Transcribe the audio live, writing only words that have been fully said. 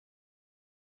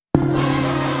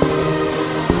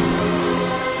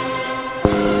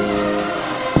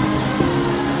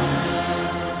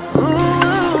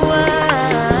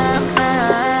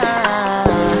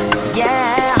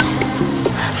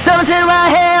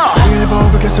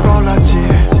반복해서 골랐지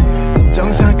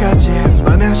정상까지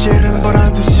많은 실은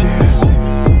보란듯이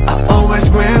I always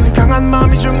win 강한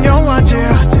마음이 중요하지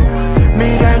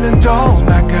미래는 또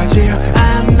망가지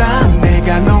난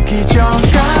내가 놓기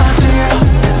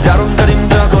전까지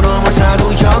다름다림다 걸음을 타고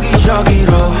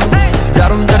여기저기로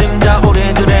다름다림다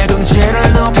우리들의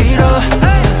경지를 높이러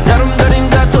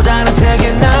다름다림다 또 다른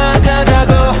세계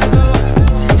나가자고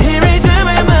이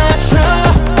리듬에 맞춰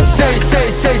Say say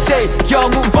say say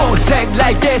영웅 보색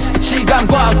like this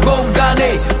시간과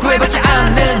공간에 구애받지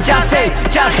않는 자세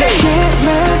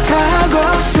힘을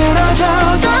타고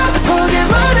쓰러져도 포기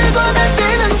버리고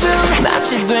날뛰는 중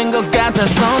낯이 된 것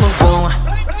같아서 놓고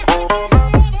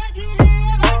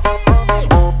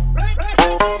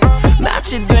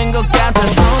낯이 된 것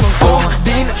같아서 놓고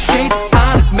우리는 쉬지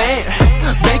않아 매일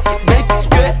make it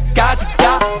끝까지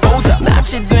가보자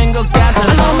낯이 된 것 같아서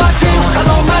I love my team, I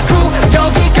love my crew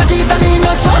여기까지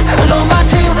달리면서 I love my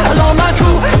team, I love my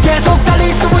crew 계속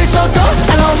달릴 수 있어도 I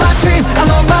love my team, I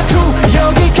love my crew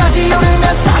여기까지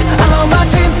오르면서 I love my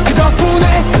team 그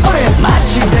덕분에 우리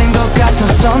낯이 된 것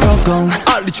같아서 놓고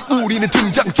알리지 우리는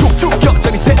등장 중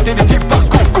여전히 새때는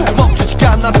뒷바꿈 멈추지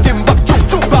않아 뒷박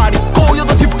중 발이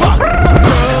꼬여도 뒷박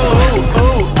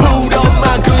Put on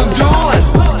my gun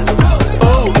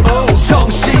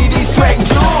성실히 수행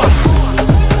중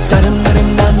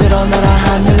다름다림 난 늘어나라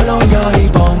하늘로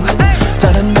여의봉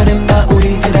다름다림 다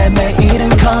우리들의 매일은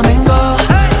coming go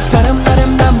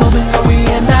다름다림 다 모든 걸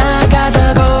위해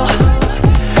나가자고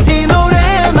이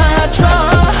노래에 맞춰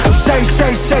Say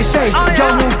say say say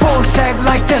영웅 보색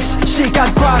like this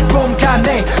시간과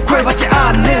공간에 구애받지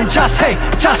않는 자세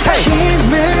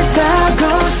힘을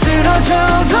타고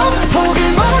쓰러져도 포기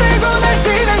모르고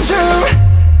날뛰는 중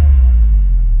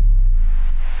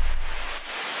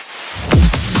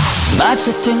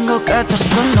마치 된 것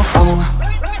같아서 놓고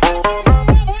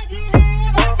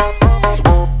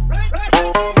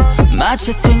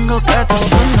마치 된 것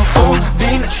같아서 놓고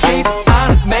우리는 쉬지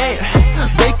않아 매일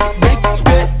make it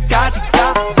끝까지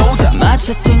가보자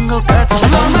마치 된 것 같아서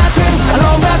I love my team, I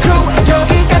love my crew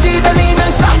여기까지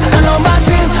달리면서 I love my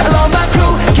team, I love my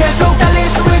crew 계속 달릴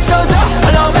수 있어도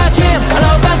I love my team, I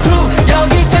love my crew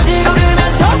여기까지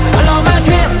오르면서 I love my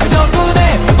team 그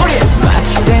덕분에 우리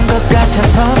마치 된 것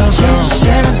같아서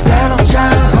진실은 때론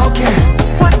자유롭게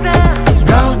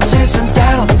거짓은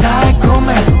때론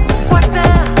달콤해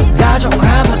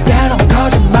다정함은 때론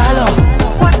거짓말로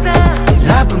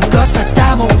나쁜 것을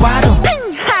다 모아도 핑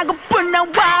하고뿐 나와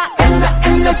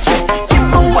에너지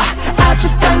김모아 아주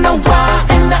딱 나와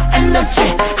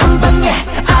에너지 한 방에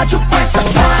아주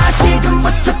발사파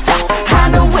지금부터 다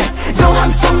하늘에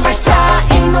노함성 발사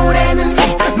이 노래는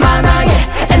이 만화의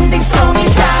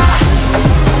엔딩송이다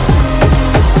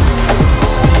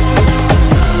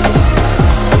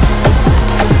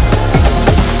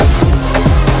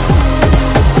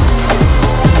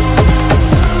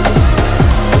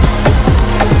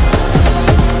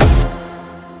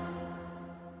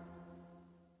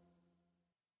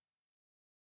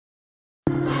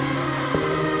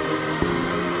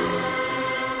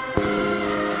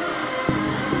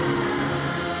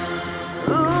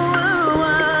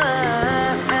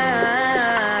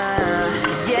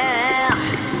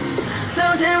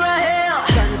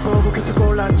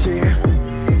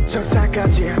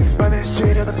정상까지 많은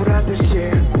시련은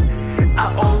보란듯이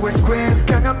I always win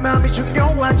강한 마음이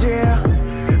중요하지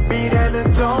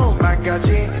미래는 또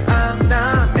망가지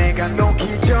않아 내가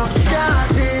놓기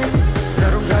전까지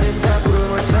다름다림다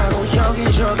구름을 타고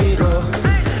여기저기로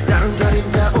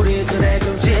다름다림다 우리들의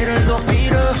경지를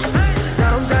높이러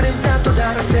다름다림다 또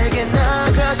다른 세계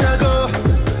나가자고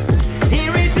이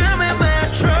리듬에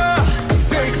맞춰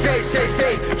Say say say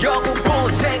say 영웅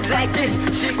보색 like this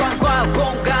시간과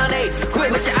공간에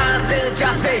구애받지 않는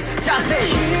자세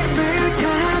힘을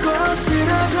타고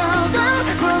쓰러져도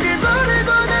포기 버리고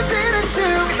날뛰는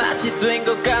중 마치 된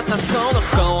것 같아서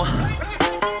놓고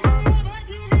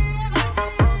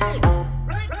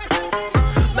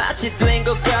마치 된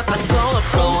것 같아서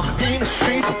놓고 우리는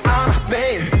쉬지 않아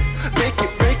매일 make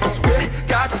it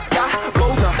끝까지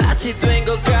가보자 마치 된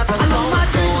것 같아서 놓고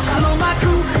I love my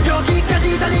crew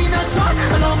여기까지 달리면서 I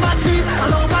love my team, I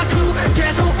love my crew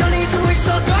계속 달릴 수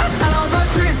있어도 I love my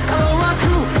team, I love my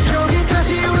crew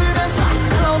여기까지 오르면서 I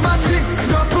love my team 그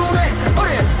덕분에 우리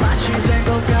맛이 된 것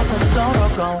같아서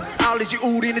놓고 알리지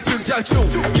우리는 등장 중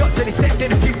여전히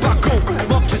새때는 뒷바꿈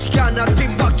멈추지 않아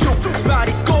뒷박 중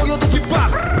말이 꼬여도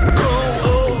뒷박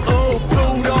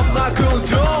Put on my gun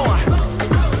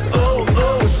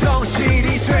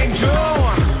성실히 수행 중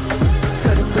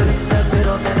다름다림 난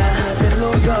늘어나라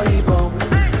하늘로 여의봉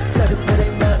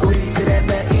다름다림 다 우리들의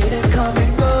매일은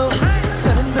coming go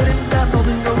다름다림 다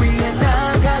모든 걸 위해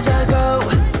나가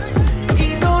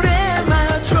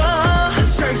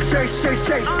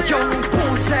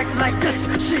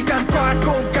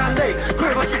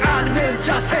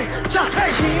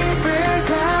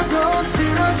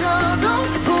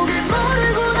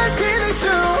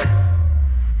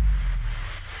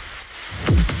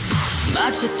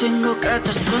것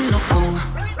같아 수놓고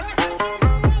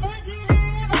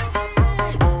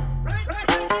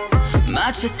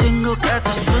마치 뛴 것 같아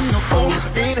수놓고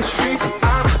우리는 쉬지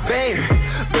않아 매일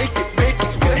Make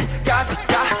it 끝까지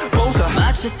가보자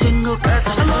마치 뛴 것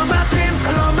같아 I love my team,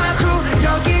 I love my crew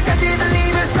여기까지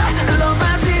달리면서 I love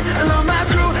my team, I love my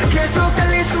crew 계속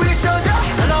달릴 수 있어도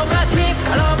I love my team,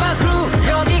 I love my crew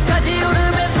여기까지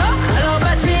오르면서 I love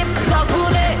my team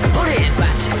덕분에 우린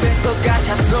마치 된 것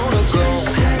같아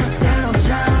수놓고 대로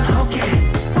잘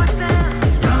오케이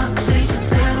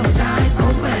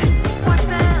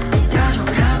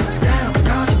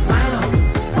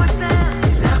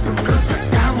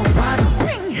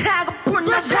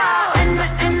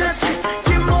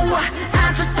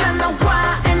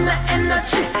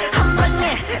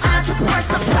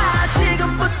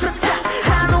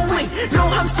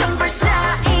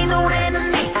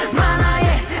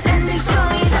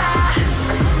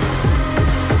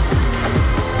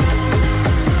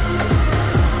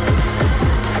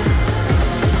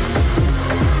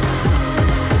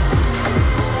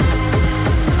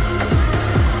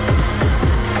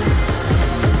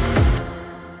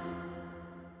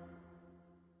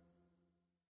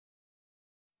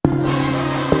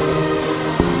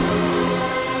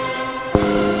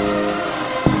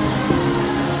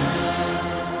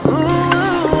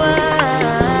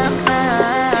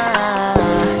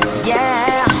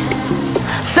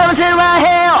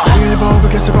길 보고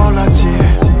계속 올랐지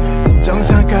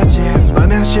정상까지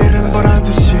많은 실은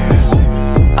보란듯이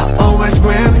I always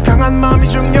win 강한 마음이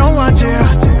중요하지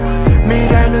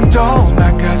미래는 또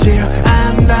망가지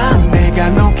난 내가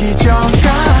놓기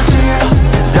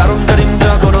전까지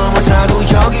다름다림다 걸어마차고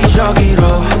여기저기로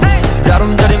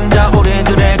다름다림다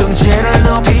우리들의 경제를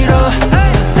높이러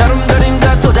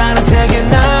다름다림다 또 다른 세계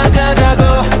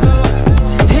나가자고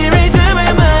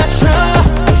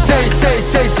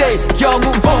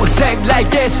영웅 보색 like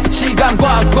this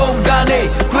시간과 공간에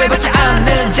구애받지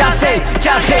않는 자세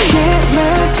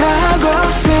힘을 타고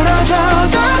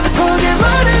쓰러져도 포기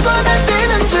모르고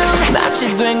날뛰는 중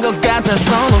마치 된 것 같아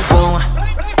서놓고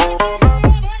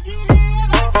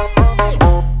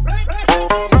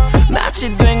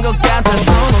마치 된 것 같아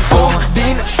서놓고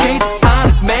우리는 쉬지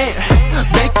않아 매일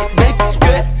Make it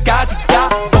끝까지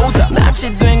가보자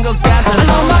마치 된 것 같아 I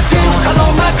love my team, I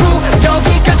love my crew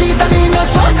여기까지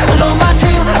달리면서 I love my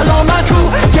team, I love my crew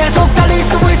계속 달릴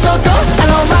수 있어도 I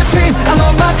love my team, I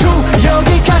love my crew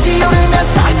여기까지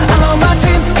오르면서 I love my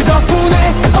team 그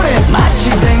덕분에 우린 마치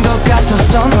된 것 같아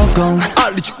서놓고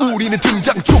알리지 우리는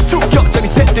등장 중 여전히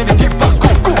세대는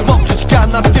뒷바꿈 멈추지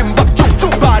않아 뒷박중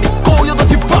발이 꼬여도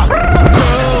뒷박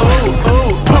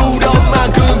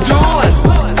부러만 근둔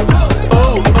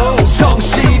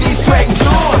성실히 swing 중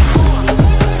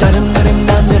다름다림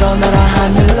난 늘어나라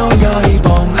하늘로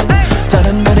여의봉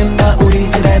다름다림 나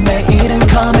우리들의 매일은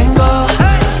coming go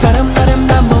다름다림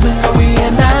난 모든 걸 위해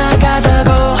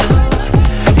나가자고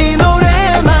이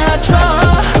노래에 맞춰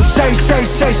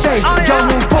Say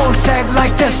영웅 보색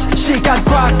like this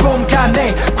시간과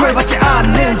공간에 구애받지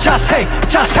않는 자세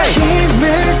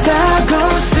힘을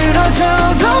타고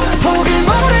쓰러져도 포기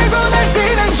모르고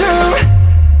날뛰는 중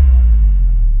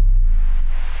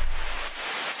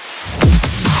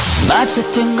마치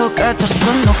뛴 것 같아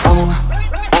수놓고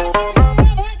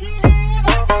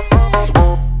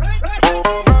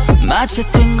마치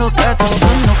뛴 것 같아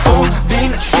수놓고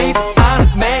우리는 쉬지 않아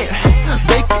매일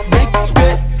Make it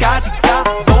끝까지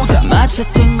가보자 마치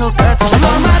뛴 것 같아 I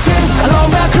love my team, I love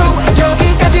my crew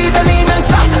여기까지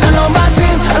달리면서 I love my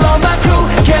team, I love my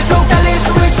crew 계속 달릴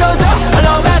수 있어도 I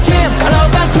love my team, I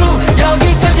love my crew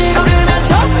여기까지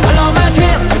오르면서 I love my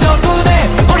team 그 덕분에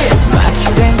우리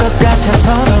마치 된 것 같아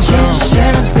서로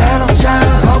진실은 때론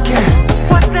자유롭게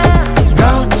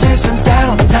거짓은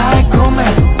때론 달콤해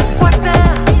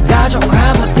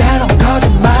다정함은 때론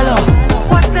거짓말로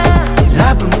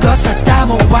나쁜 것을 다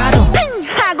모아도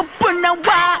하고픈 나와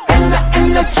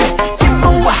에너지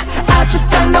김모아 아주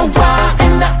딱 나와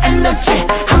에너지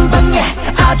한 방에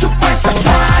아주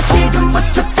발사파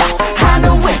지금부터 다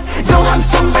하늘에 너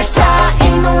함성 발사 이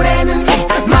노래는 이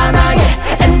만화의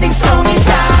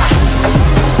엔딩송이다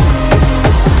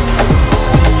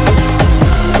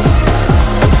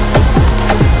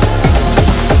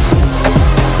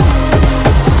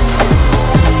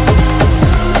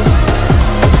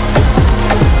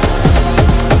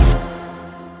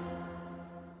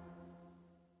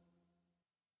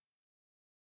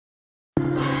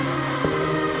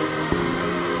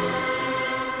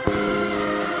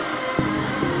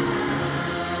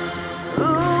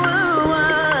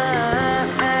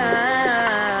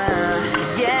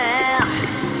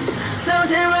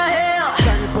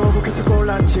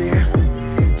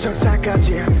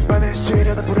정상까지 많은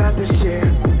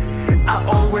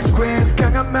when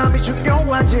강한 마음이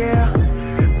중요하지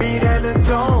미래는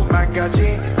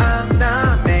도망가지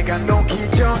않아 내가 놓기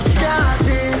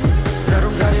전까지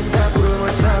다름다림다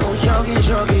구름을 타고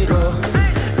여기저기로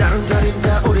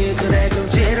다름다림다 우리들의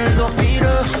경지를 높이러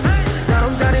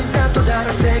다름다림다 또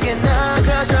다른 세계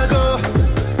나가자고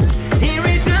이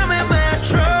리듬에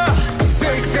맞춰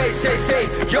Say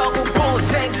영웅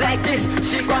본색 like this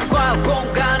시간과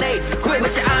공간에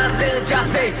구애받지 않는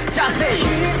자세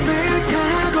힘을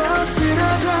타고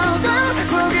쓰러져도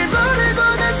고개를 버리고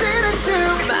날뛰는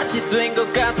중 마치 된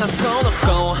것 같아 손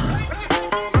없고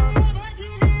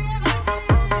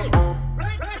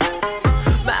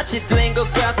마치 된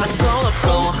것 같아 손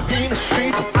없고 In the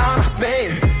streets I'm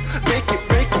made Make it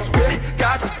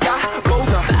끝까지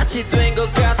가보자 마치 된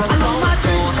것 같아 손 I love my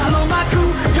team, 없고 I love my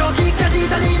crew 여기까지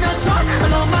달리면서 I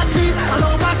love my team, I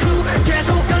love my crew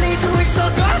계속 달릴 수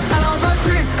있어도 I love my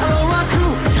team, I love my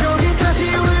crew 여기까지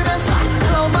오르면서 I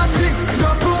love my team 그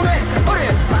덕분에 우린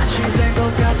맛이 된 것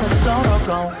같아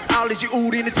서로 알리지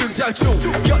우리는 등장 중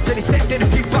여전히 색대는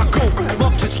뒷바꿈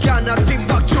멈추지 않아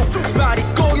뒷박 중 말이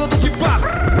꼬여도 뒷박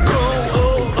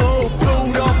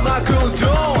Put up my good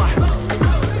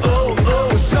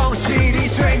성실히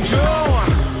수행 중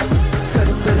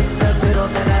다름다름 나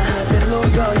늘어나라 하늘로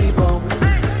여의봉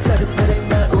다름다름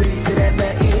나 우리들의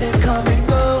매일은 coming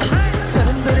go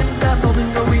다름다름 나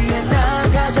모든 걸 위해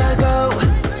나가자고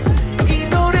이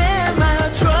노래에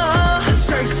맞춰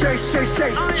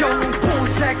Say 영웅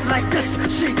본색 like this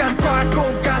시간과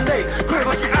공간에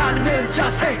구애받지 않는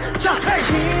자세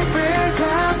힘을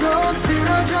타고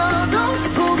쓰러져도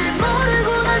포기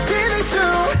버리고 날뛰는 중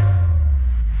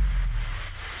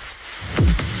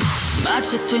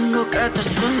마치 된 것 같아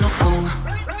손 없고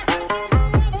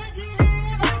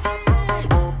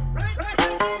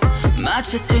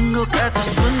마치 된 것 같아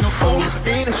손 없고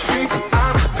In the streets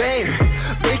I'm made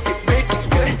Make it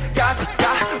끝까지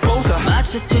가보자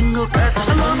마치 된 것 같아 I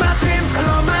손 love my team, I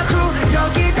love my crew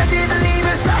여기까지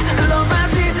달리면서 I love my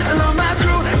team, I love my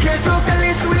crew 계속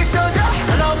달릴 수 있어도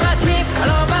I love my team, I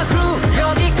love my crew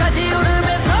여기까지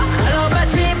오르면서 I love my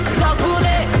team 그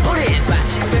덕분에 우린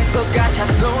마치 된 것 같아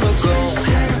손 없고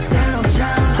대로 잘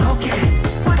오게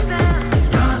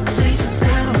던지스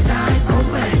대로 다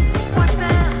고해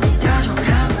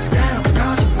다정한 대로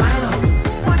거짓 말로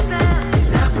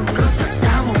나쁜 것을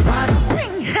다 모아도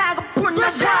하고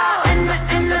불러서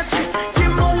에너지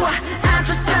규모와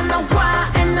아주 잘 나와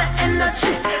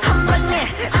에너지 한 방에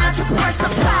아주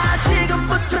발사파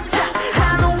지금부터 다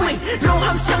하노이로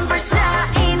함성 발사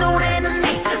이 노래는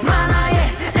네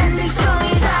만화의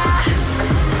엔딩송이다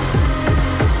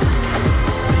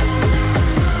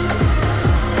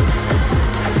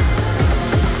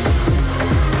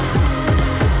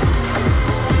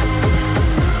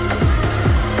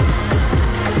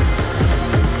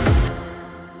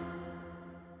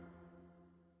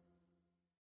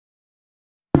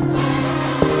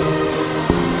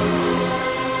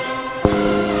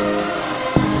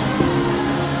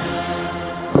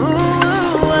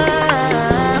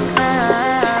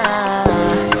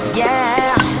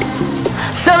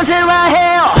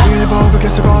길 보고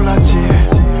계속 올랐지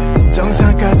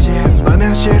정상까지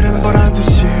많은 시련은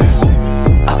보란듯이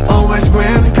I always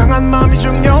win 강한 마음이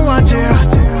중요하지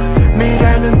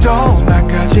미래는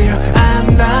도망가지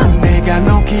않아 내가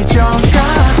놓기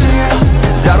전까지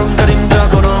다름다림다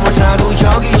걸음을 타고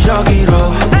여기저기로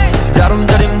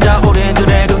다름다림다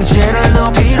우리들의 경지를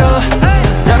높이러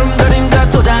다름다림다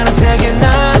또 다른 세계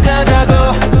나가자고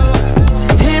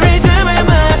이 리듬에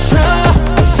맞춰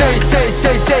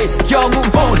Say 영웅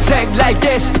본색 like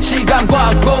this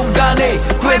시간과 공간에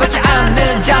구애받지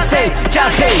않는 자세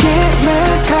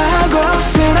힘을 타고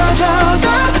쓰러져도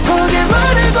포기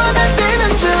버리고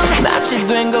날뛰는 중 마치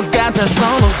된 것 같아 손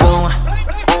없고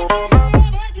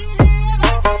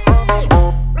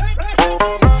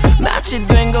마치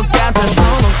된 것 같아 손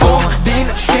없고 In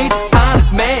the streets I'm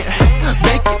made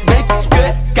Make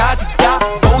it 끝까지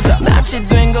가보자 마치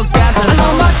된 것 같아 I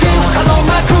love my team, I love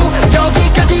my crew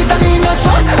여기까지 달리면서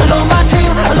I love my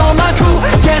team, I love my crew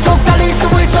계속 달릴 수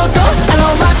있어도 I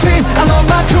love my team, I love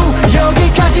my crew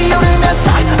여기까지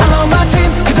오르면서 I love my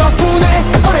team 그 덕분에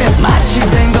우린 마치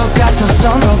된 것 같아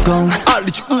손 없고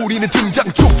알리지 우리는 등장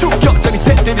중 여전히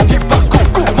색대는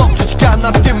뒷바꿈 멈추지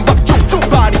않아 뒷박 중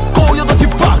말이 꼬여도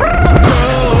뒷박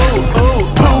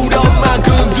Put up my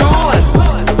good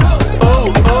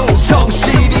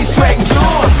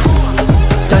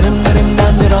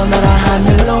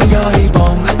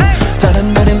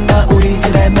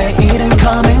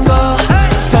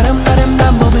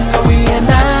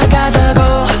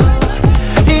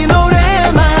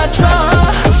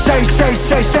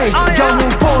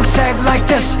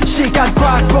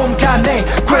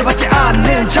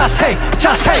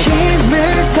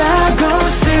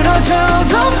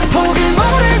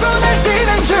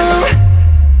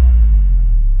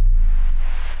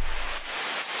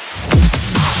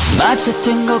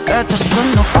된 것 같아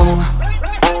손 놓고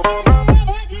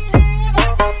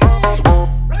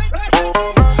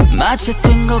마치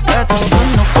된 것 같아 손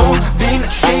놓고 우리는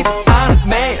쉬지 않아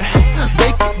매일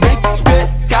Make it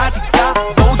끝까지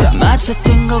가보자 마치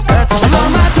된 것 같아 I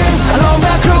love my team, I love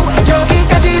my crew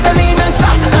여기까지 달리면서 I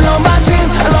love my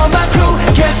team, I love my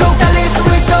crew 계속 달릴 수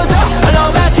있어도 I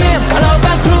love my team, I love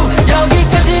my crew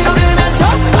여기까지 오르면서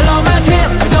I love my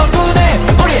team 그 덕분에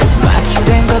우리 마치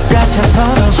된 것 같아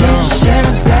서로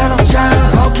진실은 대로 잘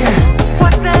혹해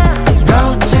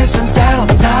거짓은 대로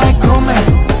달콤해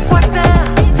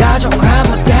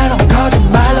다정함은 때론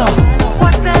거짓말로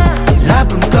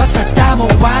나쁜 것을 다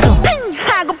모아도 핑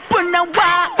하고뿐 나와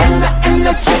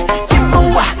에너지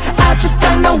김모아 아주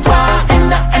딱 나와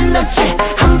에너지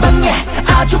한 방에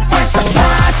아주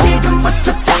발사파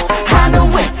지금부터 다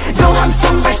하늘에 너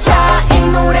함성 발사 이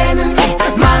노래는 이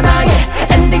만화의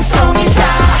엔딩송이다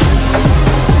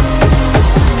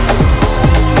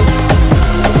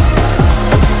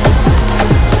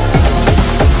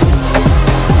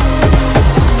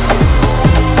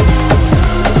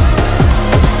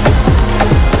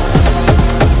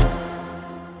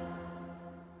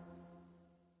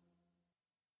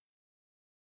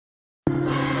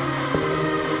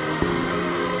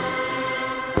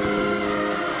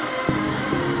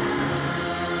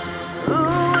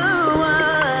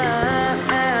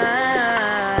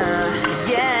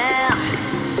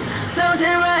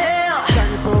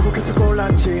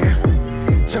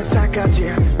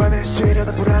정상까지 많은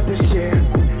시련을 보란듯이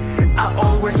I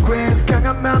always win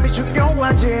강한 마음이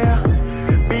중요하지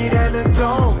미래는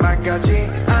도망가지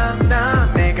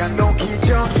않아 내가 놓기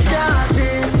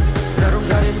전까지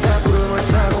다름다림다 구름을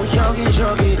타고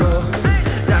여기저기로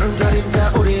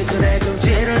다름다림다 우리들의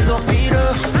경지를 높이러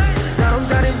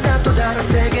다름다림다 또 다른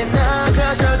세계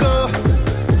나가자고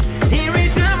이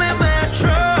리듬에 맞춰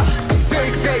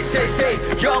Say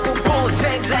영웅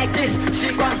본색 like this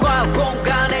시간과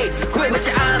공간에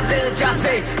구애받지 않는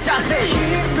자세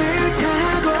힘을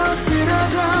타고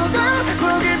쓰러져도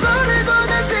고개를 버리고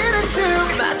날뛰는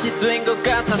중 마치 된 것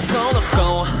같아 손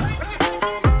놓고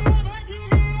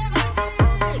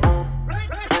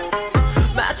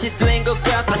마치 된 것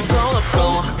같아 손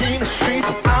놓고 우리는 쉬지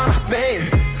않아 매일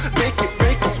Make it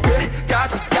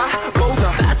끝까지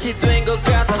가보자 마치 된 것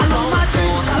같아 손 놓고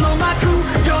I love my crew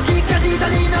여기까지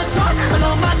달리면서 I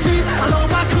love my team, I love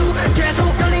my crew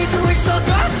계속 달릴 수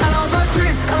있어도 I love my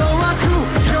team, I love my crew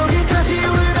여기까지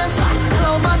오르면서 I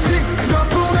love my team 그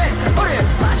덕분에 우리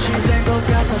마치 된 것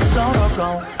같아 손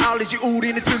놓고 알리지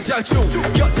우리는 등장 중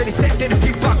여전히 색대는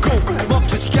뒷바꿈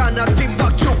멈추지 않아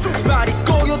뒷박 중 말이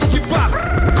꼬여도 뒷박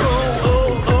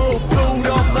Put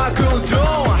on my good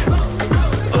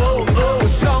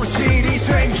성실히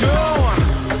생존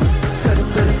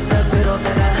다름다름 난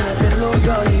늘어나라 하늘로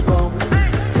여의봉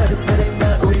다름다름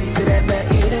나 우리들의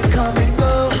매일은 coming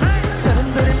go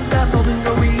다름다름 나 모든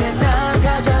걸 위해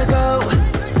나가자고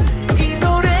이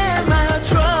노래에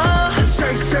맞춰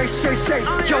Say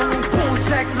영웅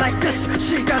본색 like this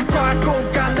시간과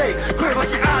공간에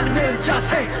구애받지 않는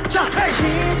자세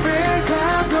힘을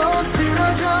타고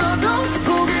쓰러져도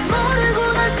고개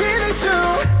버리고 날뛰는 중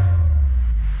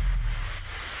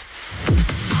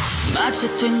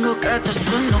마치 된 것 같아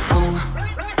손 놓고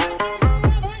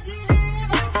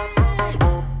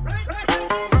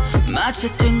마치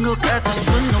된 것 같아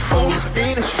손 놓고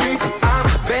우리는 쉬지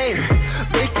않아 매일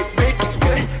Make it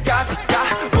끝까지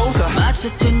가보자 마치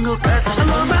된 것 같아 I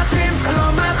love my team, I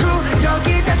love my crew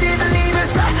여기까지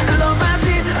달리면서 I love my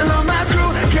team, I love my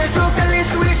crew 계속 달릴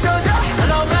수 있어도 I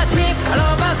love my team, I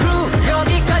love my crew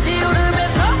여기까지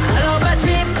오르면서 I love my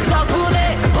team 그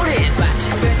덕분에 우린 마치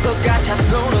된 것 같아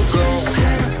손 놓고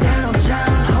진실은 대로 잘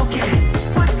혹해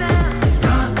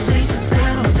거짓은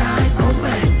대로 달콤해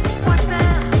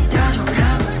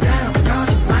다정함은 때론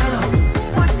거짓말로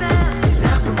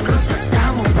나쁜 것을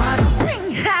다 모아도 핑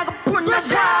하고뿐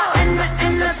나와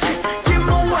에너지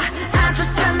김모아 아주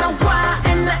잘 나와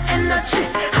에너지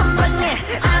한 방에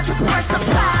아주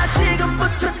발사파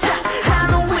지금부터 다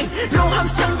하늘에 너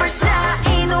함성 발사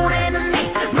이 노래는 이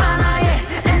만화의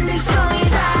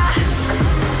엔딩송이다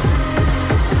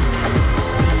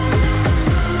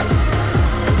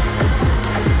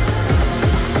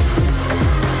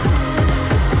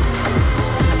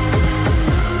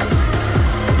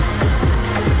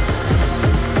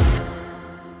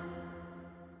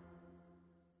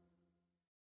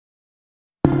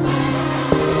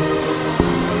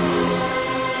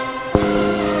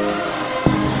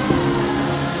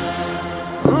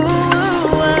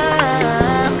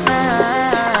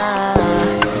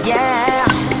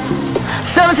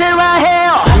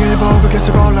길 보고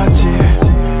계속 올랐지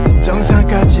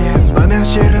정상까지 많은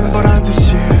시련은 보란듯이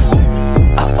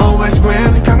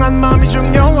강한 마음이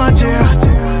중요하지.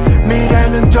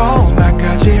 미래는 또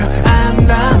망가지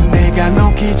않아 내가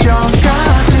녹기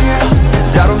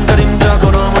전까지. 다름다림다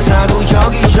걸어모자고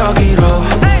여기저기로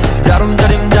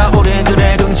다름다림다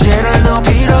우리들의 경제를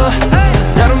높이러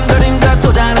다름다림다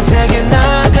또 다른 세계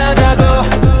나가자고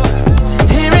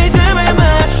이 리듬에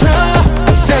맞춰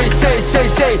Say say say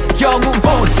say 영웅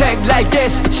보색 like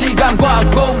this 시간과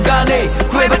공간에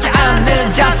구애받지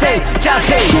않는 자세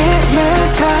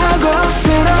힘을 타고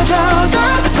쓰러져도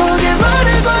포기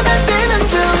모르고 날뛰는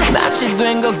중. 마치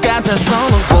된 것 같아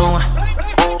손오공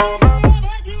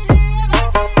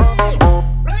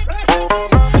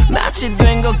마치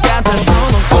된 것 같아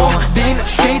손오공 우리는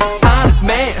쉬지 않아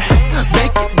매일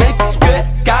make it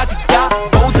끝까지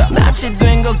가보자 마치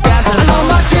된 것 같아 I love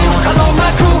my team, I love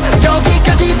my crew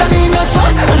여기까지 달리면서 I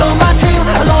love my team,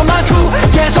 I love my crew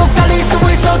계속 달릴 수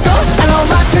있어도 I love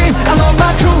my team, I love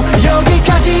my crew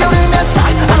여기까지 오르면서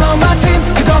I love my team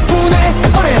그 덕분에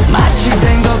우리 마치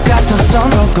된 것 같아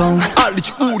손오공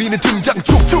알리지 우리는 등장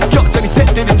중 여전히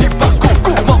새때는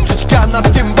뒷박고 멈추지 않아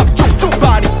뒷박 중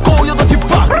발이 꼬여도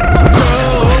뒷박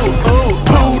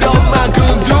Put on my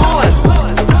군둔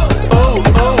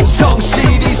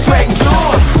성실히 수행 중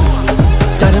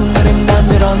다름다림 다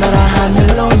늘어나라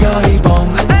하늘로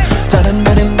열이봉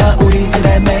다름다림 다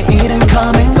우리들의 매일은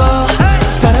coming go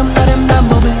다름다림 다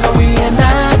모든 걸 위해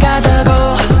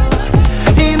나가자고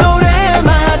이 노래에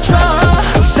맞춰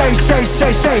Say say say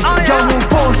say 영웅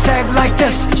보색 like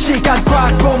this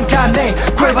시간과 공간에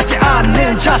구애받지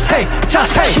않는 자세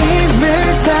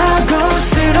힘을 타고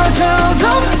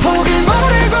쓰러져도 포기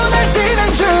모르고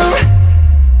날뛰는 중.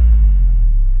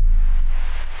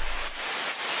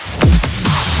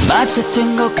 마치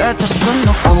된 것 같아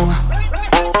손오공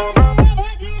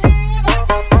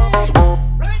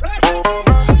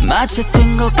마치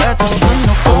된 것 같아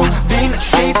손오공 우리는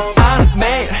쉬지 않아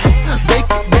매일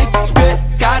make it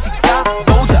끝까지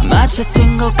가보자 마치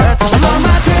된 것 같아 I love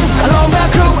my team, I love my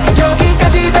crew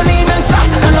여기까지 달리면서 I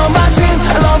love my team,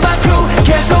 I love my crew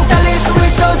계속 달릴 수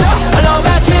있어도 I love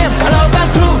my team, I love my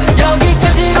crew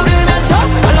여기까지 오르면서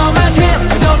I love my team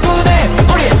그 덕분에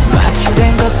우리 마치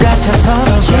된 것 같아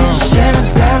손오공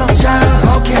진실은 때론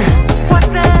자유롭게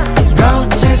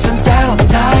거짓은 때론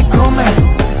달콤해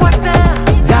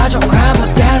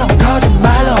다정함은 때론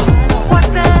거짓말로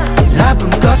나쁜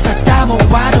것을 다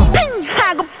모아도 핑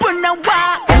하고뿐 나와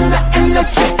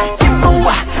에너지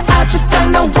김모아 아주 딱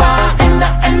나와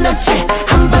에너지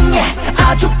한 방에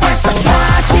아주 발사파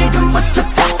지금부터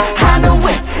다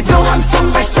하늘에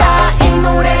요함성 발사 이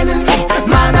노래는 이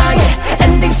만화의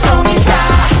엔딩송이다.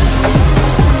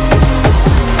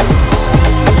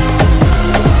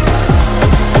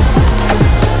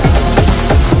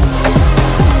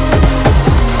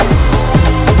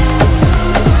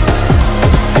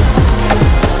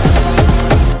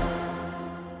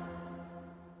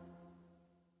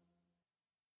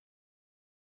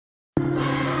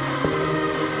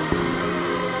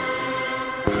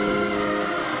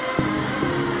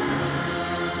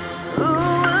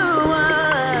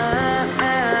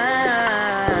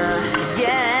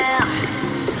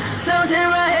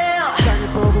 땅을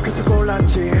보고 계속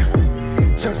골랐지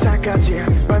정상까지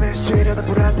반해시려다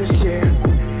보란듯이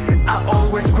I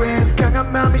always win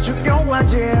강한 마음이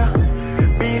중요하지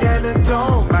미래는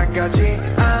또 망가지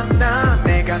않아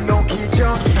내가 녹기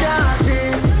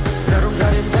전까지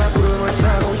다름다림 다 구름을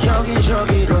타고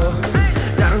여기저기로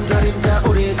다름다림 다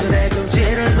우리들의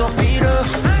경지를 높이러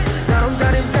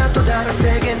다름다림 다 또 다른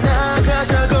세계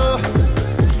나가자고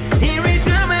이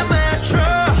리듬에 맞춰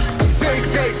Say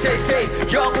say say say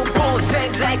영웅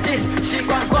보색 like this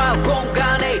시간과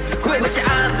공간에 구애받지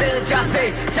않는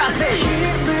자세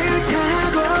힘을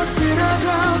타고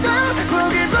쓰러져도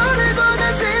고개 모르고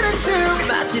날뛰는 중.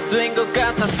 마치 된 것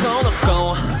같아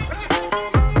손오공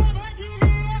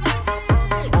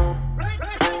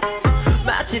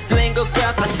마치 된 것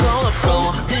같아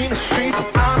손오공 우리는 쉬지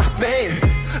않아 매일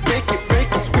make it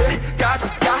끝까지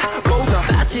가보자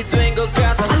마치 된 것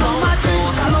같아 I love my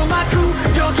team, 손오공 I love my crew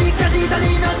여기까지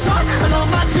달리면서 I love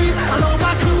my team, I love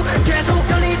my crew 계속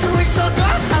달릴 수 있어도 I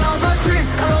love my team,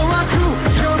 I love my crew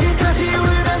여기까지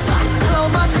오르면서 I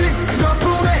love my team 그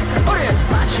덕분에 우리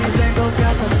맛이 된 것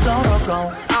같아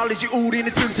손오공 알리지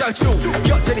우리는 등장 중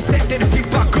여전히 새때는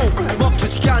뒷박고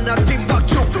멈추지 않아 뒷박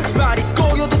중 발이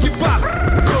꼬여도 뒷박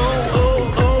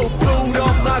Put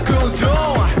on my 군둔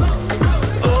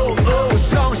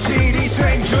성실히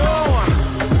수행 중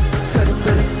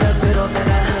다름다림 다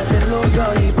늘어나라 하늘로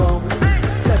열이봉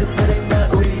다름다림 다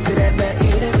우리들의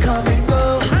매일은 coming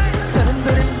go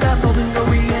다름다림 다 모든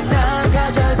걸 위해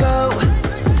나가자고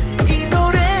이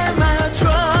노래에 맞춰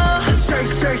Say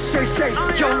say say say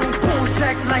영웅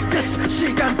보색 like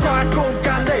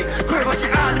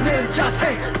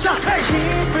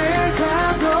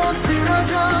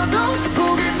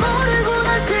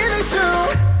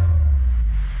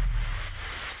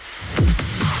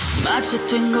마치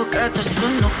된 것 같아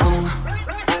수놓고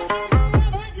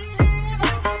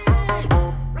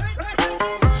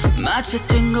마치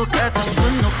된 것 같아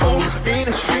수놓고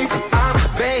우리는 쉬지 않아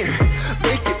매일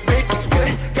Make it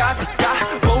끝까지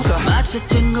가보자 마치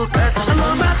된 것 같아 I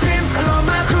love my team, I love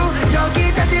my crew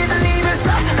여기까지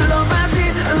달리면서 I love my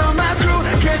team, I love my crew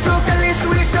계속 달릴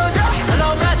수 있어도 I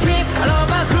love my team, I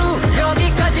love my crew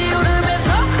여기까지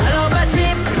오르면서 I love my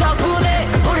team 그 덕분에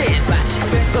우린 마치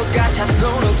된 것 같아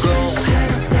수놓고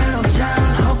대로 잘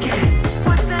오게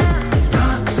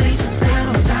던져 있은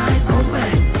대로 달콤해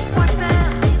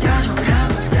다정한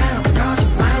대로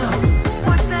거짓말로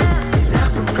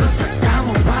나쁜 것을 다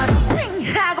모아도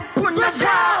하고 불러서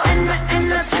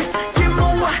에너지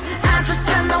규모와 아주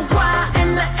잘 나와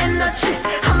에너지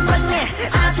한 방에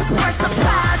아주 발사파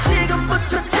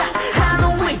지금부터 다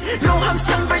하노이로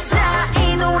함성 발사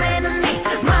이 노래는 네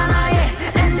만화의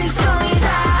엔딩송이다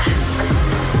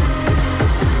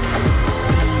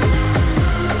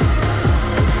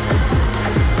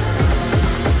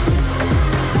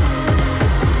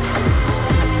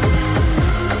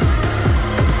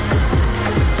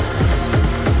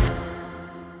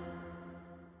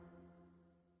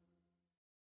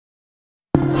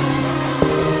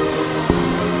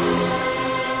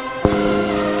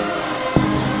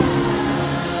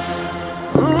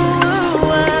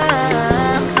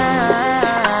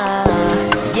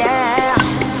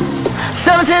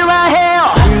성실화해요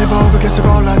일 보고 계속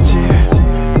올랐지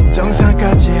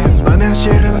정상까지 많은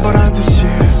실은 보란듯이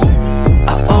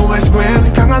I always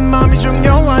win 강한 마음이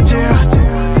중요하지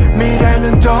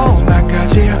미래는 또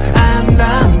망가지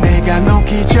안난 내가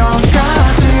녹기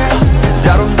전까지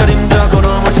다름다림다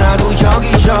걸음을 타고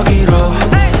여기저기로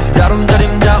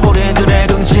다름다림다 우리들의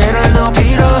경제를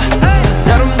높이러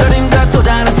다름다림다 또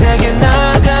다른 세계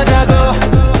나가자고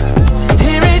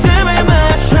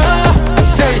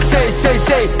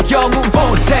영웅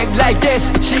보색 like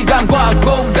this 시간과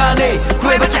공간에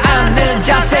구애받지 않는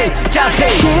자세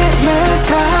힘을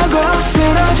타고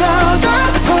쓰러져도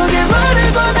포기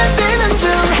모르고 날뛰는 중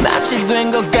마치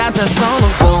된 것 같아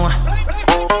서놓고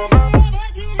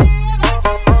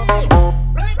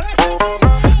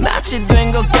마치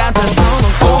된 것 같아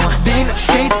서놓고 우리는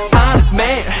쉬지 않아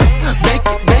매일 Make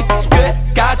it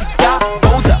끝까지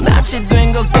가보자 마치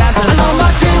된 것 같아 I love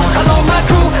my team, I love my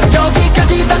crew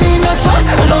여기까지 달리면서 I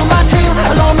love my team,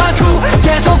 I love my crew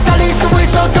계속 달릴 수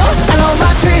있어도 I love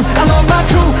my team, I love my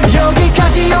crew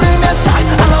여기까지 오르면서 I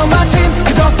love my team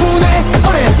그 덕분에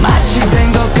우린 마치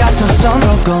된 것 같아서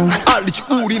너고 알리지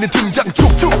우리는 등장 중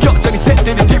여전히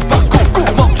새때는 뒷바꿈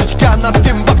멈추지 않아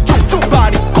뒷박 중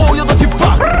발이 꼬여도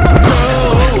뒷박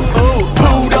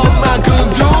푸른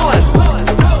gun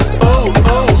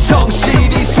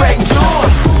성실히 수행 중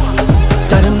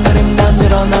다름다림 다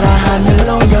늘어나라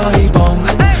하늘로 여의봉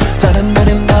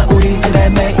다름다림 다 우리들의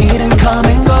매일은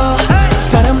coming go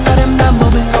다름다림 다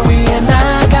모든 걸 위해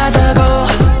나가자고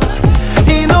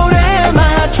이 노래에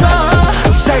맞춰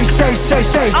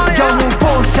Say 영웅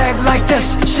보색 like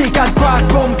this 시간과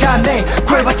공간에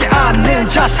구애받지 않는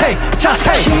자세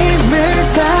힘을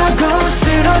타고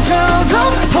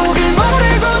쓰러져도 포기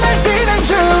모르고 날뛰는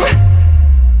중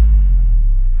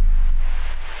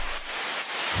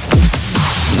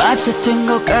마치 된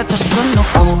것 같아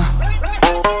수놓고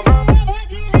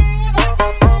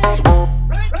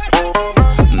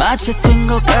마치 된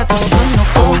것 같아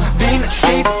수놓고 우리는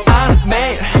쉬지 않아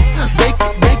매일 Make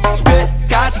it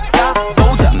끝까지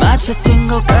가보자 마치 된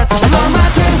것 같아 I love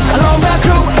my team, I love my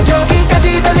crew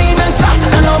여기까지 달리면서 I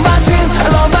love my team, I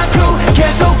love my crew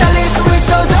계속 달릴 수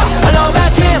있어도 I love my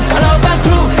team, I love my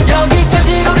crew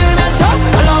여기까지 오르면서 I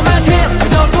love my team 그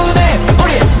덕분에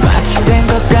우린 마치 된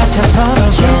것 같아서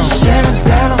너고 진실은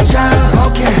대로 잘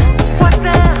오게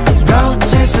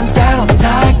로지선 대로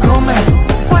달콤해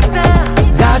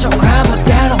다정한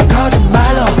멋대로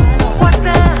거짓말로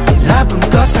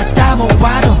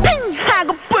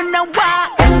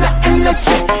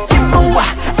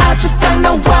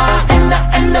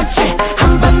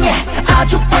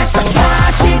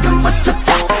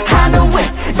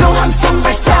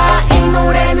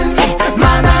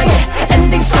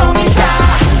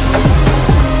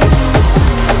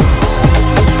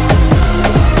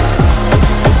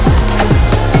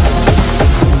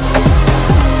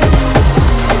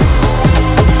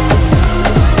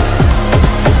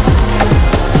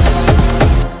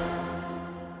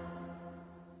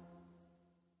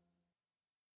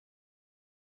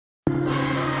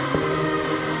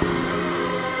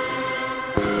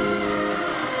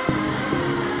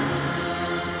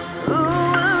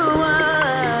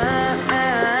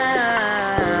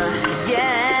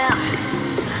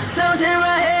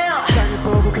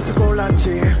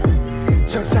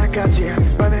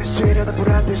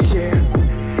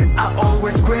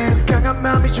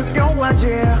마음이 중요하지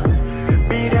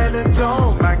미래는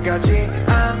도망가지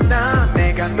않아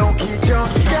내가 놓기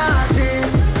전까지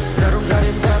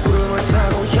다름다림다 구름을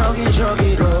타고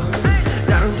여기저기로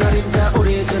다름다림다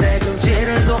우리들의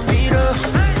경지를 높이러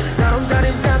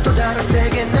다름다림다 또 다른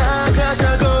세계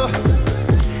나가자고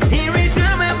이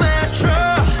리듬에 맞춰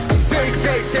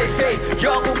Say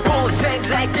영웅 본색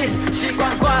like this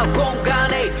시간과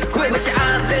공간에 구애받지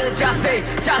않는 자세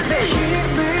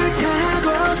힘을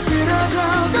타고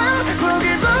쓰러져도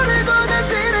고개를 버리고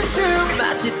날뛰는 중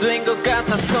마치 된 것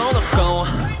같아 손 없고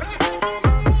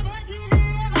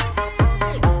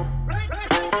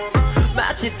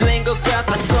마치 된 것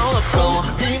같아 손 없고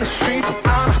In the streets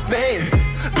알아 매일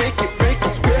Make it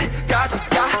끝까지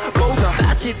가보자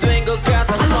마치 된 것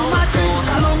같아 손 I love my team,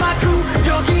 없고 I love my crew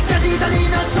여기까지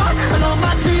달리면서 I love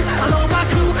my team, I love my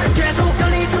crew 계속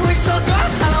달릴 수 있어도 I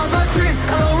love my team,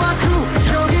 I love my crew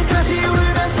여기까지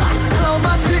오르면서 I love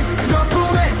my team 그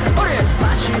덕분에 우리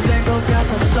맛이 된 것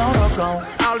같아 서로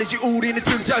알리지 우리는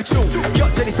등장 중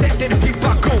여전히 색대는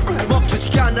뒷바꿈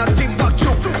멈추지 않아 뒷박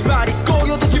중 말이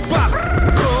꼬여도 뒷박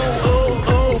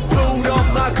Put on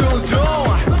my good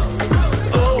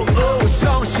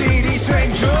성실히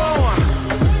생존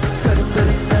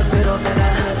다름다름 나 늘어나라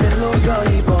하늘로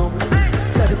여의봉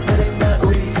다름다름 나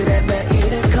우리들의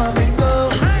매일은 come and go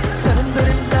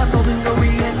다름다름 나 모든 걸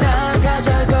위해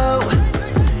나가자고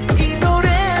이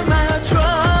노래에 맞춰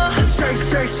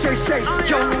Say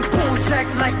영웅 본색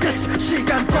like this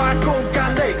시간과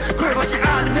공간에 구애받지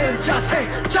않는 자세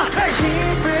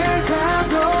힘을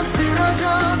타고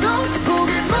쓰러져도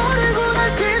포기 버리고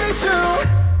날뛰는 중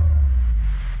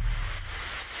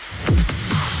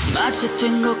마치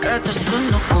된 것 같아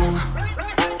손 없고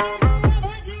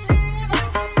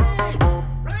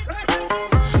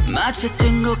마치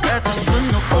된 것 같아 손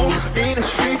없고 In the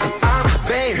streets 알아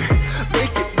매일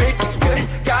Make it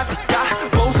끝까지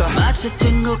가보자 마치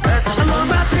된 것 같아 I 손 love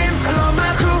my team, I love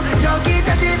my crew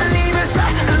여기까지 달리면서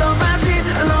I love my team,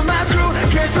 I love my crew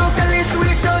계속 달릴 수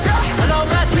있어도 I love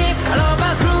my team, I love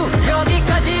my crew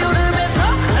여기까지 오르면서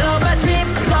I love my team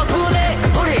그 덕분에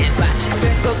우린 마치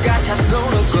된 것 같아 손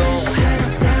없고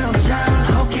대로 잘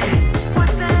오게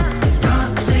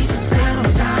던져 있은 대로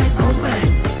다 고해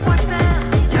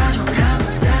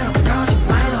다정한 대로 거짓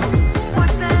말로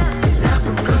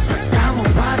나쁜 것을 다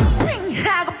모아도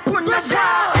하고 불러서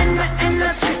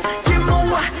에너지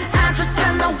규모와 아주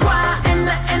잘 나와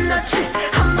에너지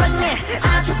한 방에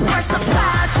아주 발사파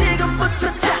지금부터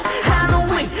다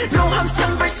하노이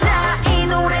노함성 발사 이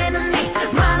노래는 네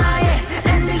만화의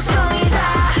엔딩송이다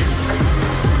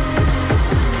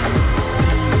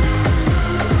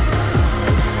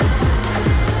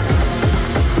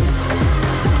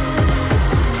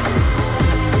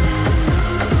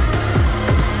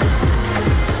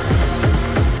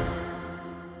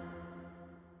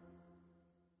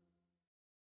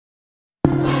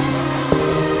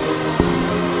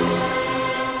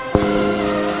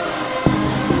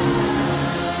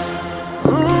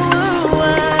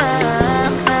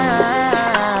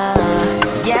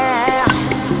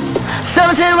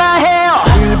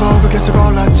일 보고 계속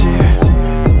올랐지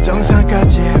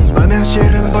정상까지 많은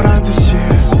실은 보란듯이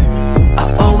I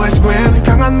always win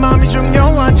강한 마음이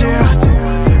중요하지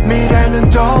미래는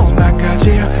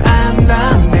도망가지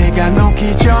않아 내가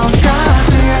놓기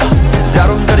전까지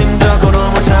다름다림다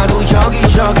걸음을 타고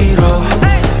여기저기로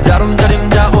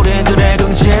다름다림다 우리들의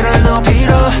경지를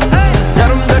높이러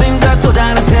다름다림다 또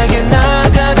다른 세계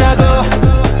나가자고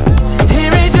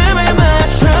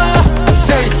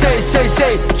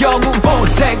영웅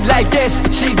본색 like this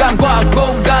시간과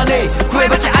공간에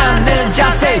구애받지 않는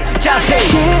자세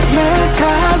힘을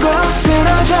타고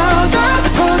쓰러져도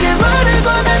포기 버리고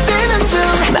날뛰는 중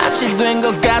마치 된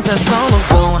것 같아 손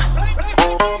없고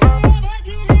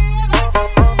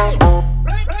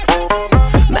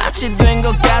마치 된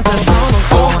것 같아 손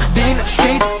없고 In the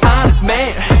streets 알아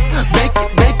매일 Make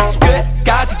it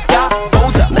끝까지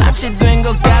가보자 마치 된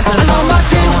것 같아 I love my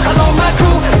team, I love my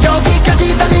crew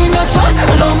여기까지 달리면서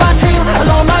I love my team, I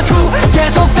love my crew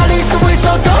계속 달릴 수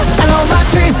있어도 I love my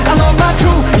team, I love my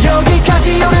crew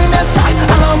여기까지 오르면서 I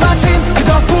love my team 그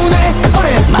덕분에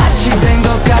우리 마치 된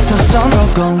것 같아 손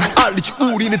없고 알리지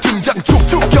우리는 등장 중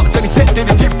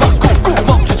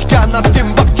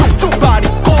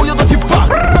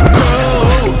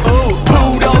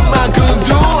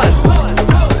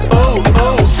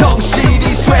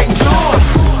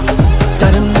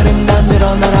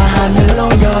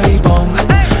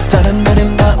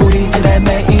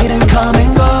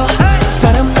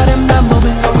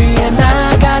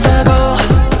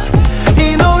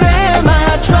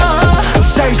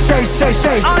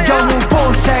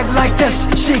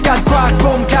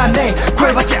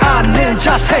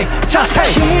자세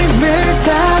힘을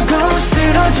다고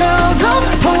쓰러져도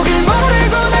포기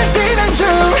모르고 날 뛰는 중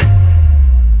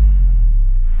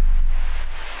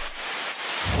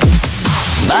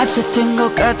마치 뛴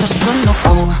것 같아 손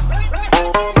놓고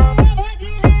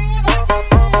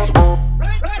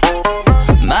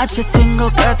마치 뛴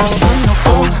것 같아 손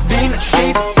놓고 우리는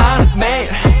쉬지 않아 매일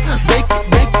Make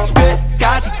it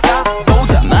끝까지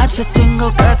가보자 마치 뛴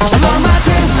것 같아 손 I love my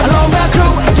team, I love my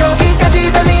crew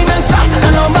여기까지 달리면서 I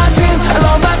love my team, I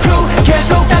love my crew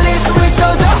계속 달릴 수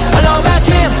있어도 I love my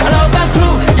team, I love my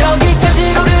crew 여기까지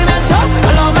오르면서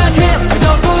I love my team 그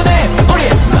덕분에 우리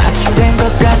마치 된 것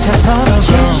같아 서로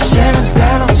진실은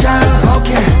때론 자유롭게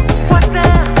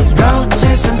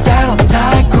거짓은 때론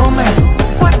달콤해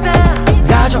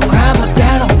다정함은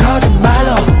때론 거짓말로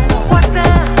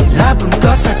나쁜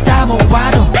것을 다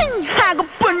모아도 핑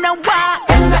하고뿐 나와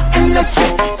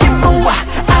에너지 김모아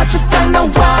아주 딱 나와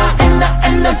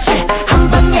에너지 한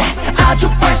방에 아주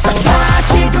발사파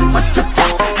지금부터 다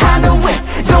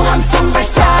하늘로 함성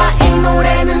발사 이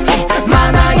노래는 이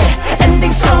만화의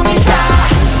엔딩송이다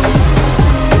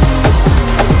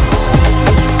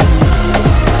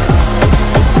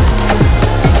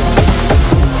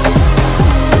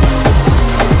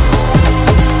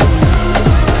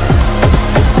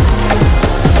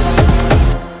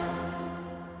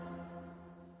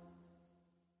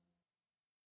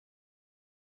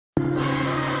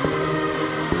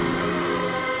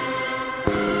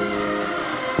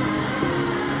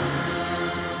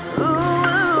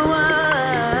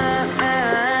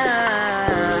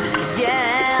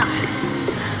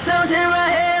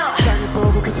땅을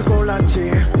보고 계속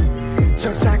골랐지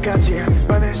정상까지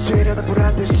많은 시련은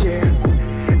보란듯이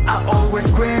I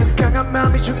always win 강한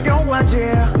마음이 중요하지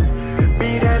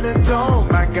미래는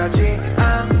도망가지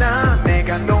않아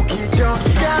내가 놓기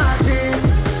전까지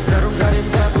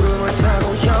다름다림다 구름을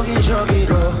타고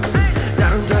여기저기로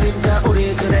다름다림다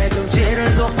우리들의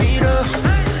경지를 높이러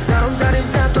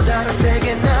다름다림다 또 다른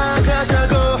세계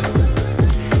나가자고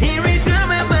이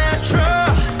리듬에 맞춰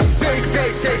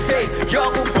Say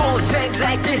영웅 본색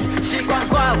like this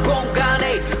시간과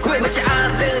공간에 구애받지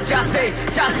않는 자세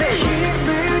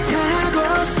힘을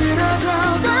다하고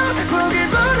쓰러져도 고개를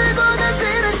버리고 날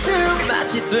뛰는 중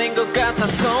마치 된 것 같아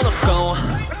손 놓고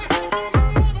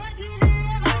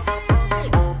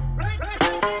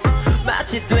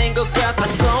마치 된 것 같아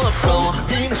손 놓고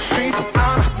우리는 쉬지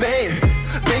않아 매일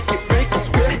Make it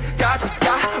끝까지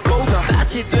가보자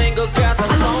마치 된 것 같아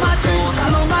손 I love my team, 놓고 I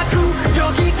love my crew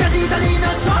여기까지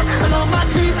달리면서 I love my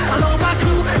team, I love my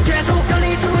crew 계속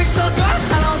달릴 수 있어도 I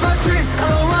love my team, I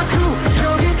love my crew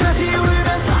여기까지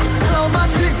오르면서 I love my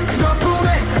team 그 덕분에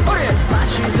우리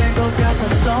맛이 된 것 같아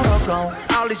서로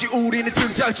알리지 우리는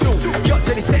등장 중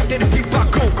여전히 색대는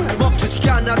뒷바꿈 멈추지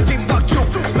않아 뒷박 중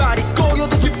말이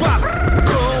꼬여도 뒷박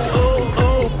고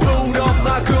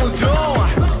불엄마 구동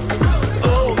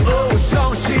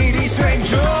성실히 수행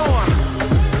중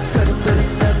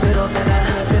다름다른 나 늘어나라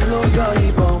하늘로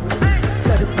여의봉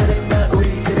다름다른 나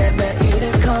우리들의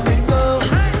매일은 coming go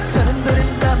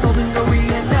다름다른 나 모든 걸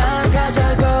위해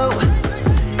나가자고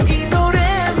이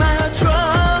노래에 맞춰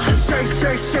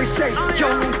say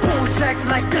영웅 본색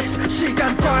like this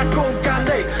시간과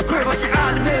공간에 구애받지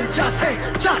않는 자세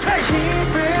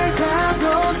힘을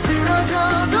다고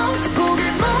쓰러져도 포기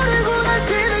모르고 날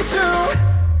뛰는 중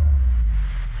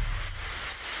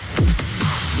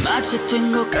마치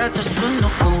뛴 것 같아 손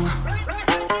놓고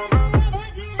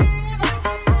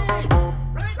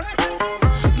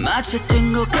마치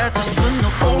뛴 것 같아 손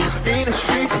놓고 우리는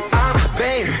쉬지 않아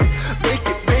매일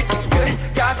Make it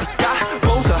끝까지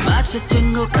가보자 마치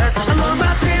뛴 것 같아 I 손 love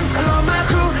my team, I love my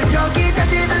crew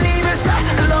여기까지 달리면서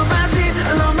I love my team,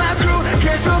 I love my crew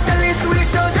계속 달릴 수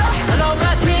있어도 I love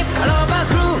my team, I love my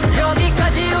crew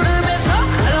여기까지 오르면서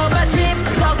I love my team 그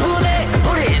덕분에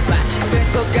우린 마치 된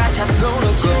것 같아 손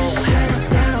놓고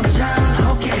때론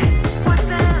자유롭게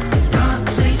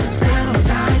거짓은 때론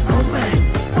달콤해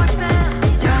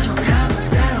다정함은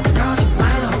때론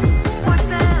거짓말로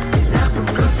나쁜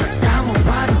것을 다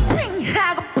모아도 핑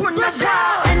하고뿐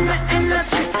나와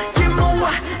에너지 김모아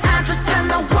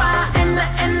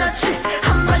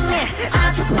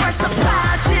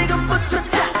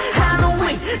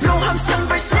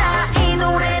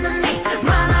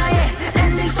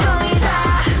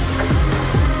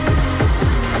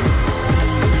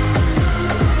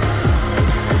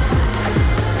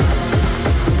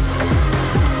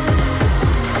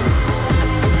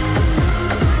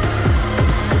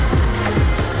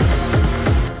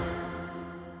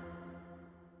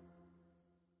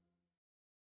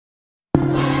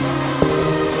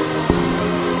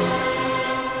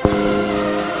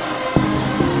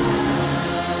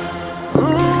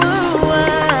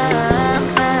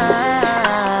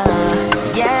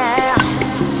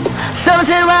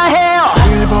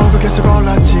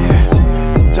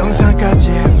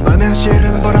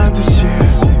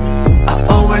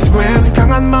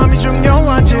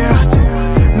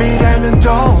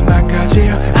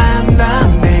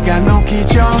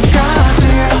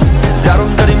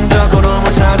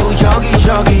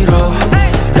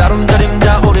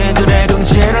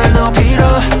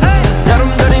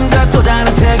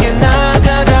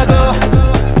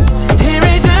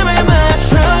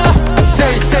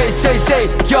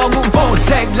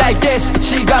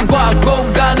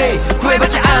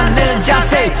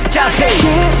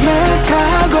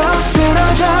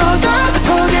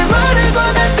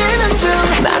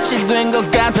것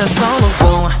같아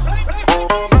손오공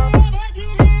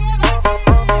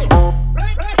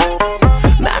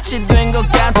마치 된 것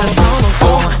같아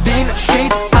손오공 어디는 쉬지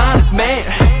않아 매일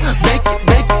make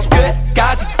it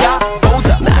끝까지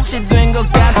가보자 마치 된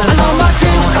것 같아 I love my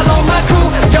team, I love my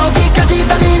crew 여기까지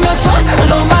달리면서 I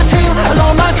love my team, I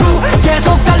love my crew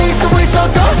계속 달릴 수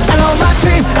있어도 I love my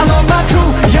team, I love my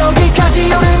crew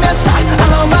여기까지 오르면서 I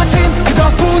love my team 그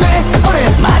덕분에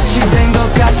우린 마치 된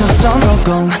것 같아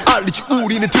손오공 알리지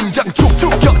우리는 등장 중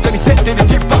여전히 새때는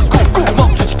뒷바꿈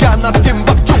멈추지 않아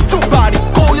뒷박 중 발이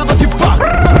꼬여도 뒷박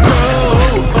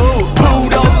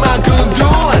부러만 근둔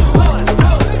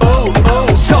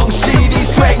성실히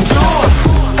수행 중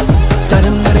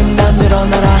다른 날임나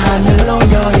늘어나라 하늘로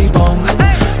여의봉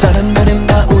다른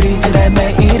날임나 우리들의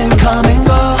매일은 coming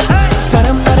go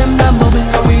다른 날임나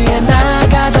모든 걸 위해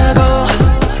나가자고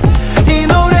이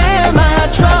노래에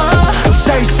맞춰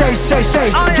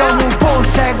Say 영웅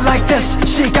본색 like this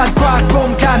시간과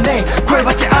공간에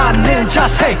구애받지 않는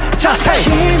자세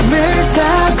힘을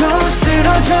다고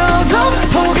쓰러져도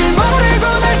포기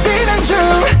모르고 날 뛰는 중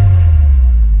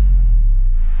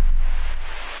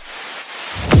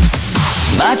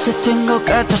마치 된 것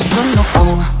같아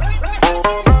손오공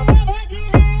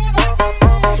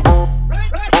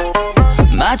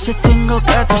마치 된 것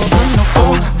같아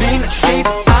손오공 어디는 쉬지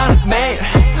않아 매일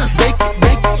make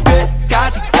it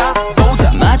끝까지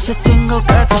가보자 마치 된 것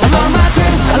같아 I love my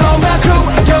team, I love my crew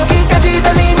여기까지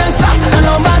달리면서 I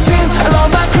love my team, I love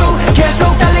my crew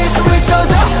계속 달릴 수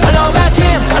있어도 I love my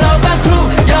team, I love my crew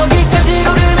여기까지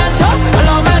오르면서 I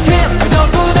love my team 그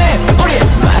덕분에 우리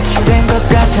마치 된 것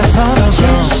같아 서로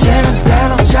진실은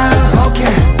때론 자유롭게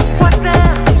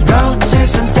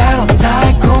거짓은 때론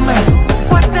달콤해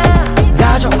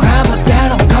다정함은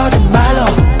때론 거짓말로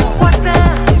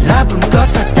나쁜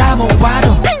것을 다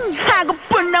모아도 핑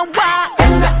하고뿐 나와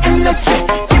에너지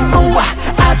힘모아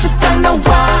아주 딱 나와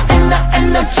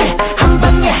에너지 한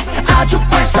방에 아주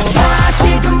발사파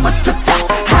지금부터 다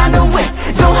하늘에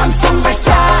노함성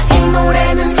발사 이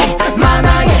노래는 이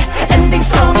만화의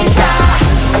엔딩송이다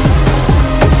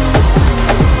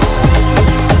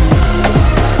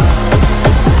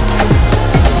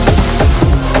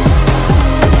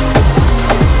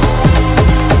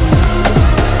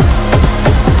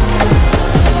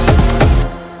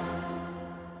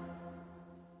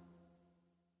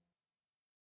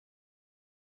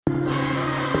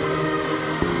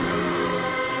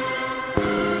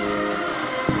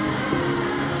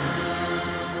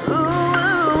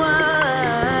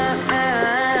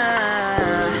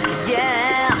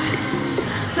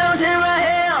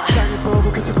땅을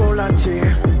보고 계속 골랐지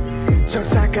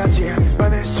정상까지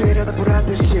반해시려다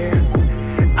보란듯이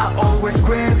I always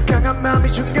win 강한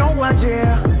마음이 중요하지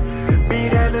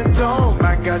미래는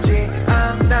도망가지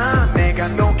않아 내가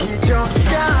놓기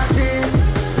전까지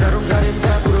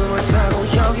다름다림다 구름을 타고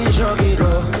여기저기로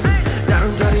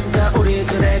다름다림다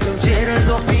우리들의 경지를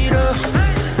높이러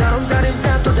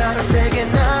다름다림다 또 다른 세계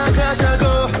나가자고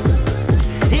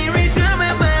이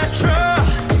리듬에 맞춰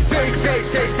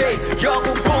Say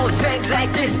영웅 본색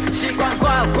like this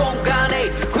시간과 공간에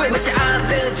구애받지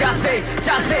않는 자세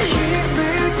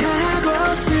힘을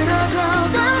다하고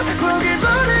쓰러져도 고개를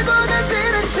버리고 날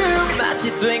뛰는 중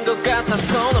마치 된 것 같아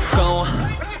손오공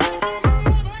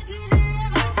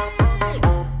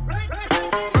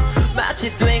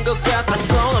마치 된 것 같아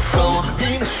손오공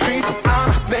어디는 쉬지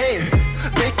않아 매일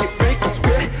make it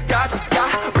끝까지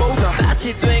가보자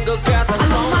마치 된 것 같아 I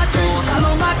love my team, 손오공 I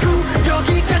love my crew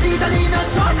여기까지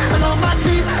달리면서 I love my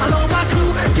team, I love my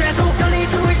crew 계속 달릴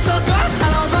수 있어도 I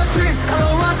love my team, I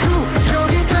love my crew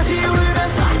여기까지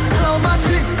오르면서 I love my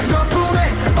team 그 덕분에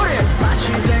우리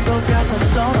맛이 된 것 같아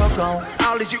손오공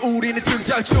알리지 우리는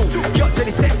등장 중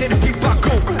여전히 새때는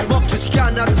뒷바꿈 멈추지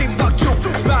않아 뒷박 중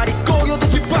발이 꼬여도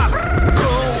뒷박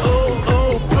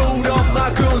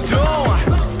부러만 근둔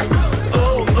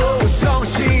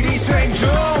성실히 수행 중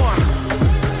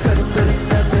다른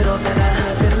날 늘어나라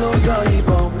하늘로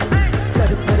여의봉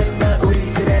다른 날은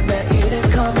우리들의 매일은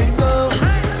coming go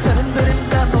다른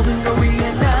날은 모든 걸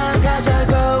위해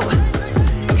나가자고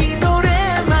이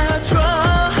노래에 맞춰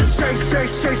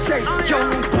Say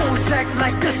영웅 본색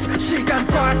like this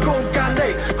시간과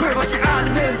공간에 구애받지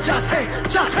않는 자세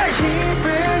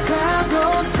힘을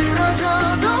다고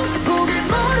쓰러져도 포기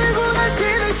모르고 날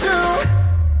뛰는 중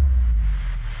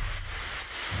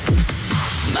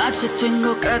마치 된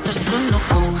것 같아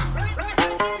손오공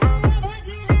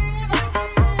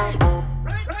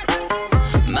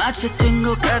마치 된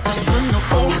것 같아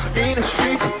손오공 어디는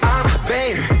쉬지 않아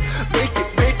매일 make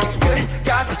it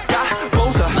끝까지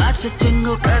가보자 마치 된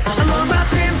것 같아 I love my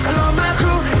team, I love my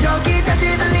crew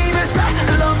여기까지 달리면서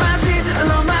I love my team, I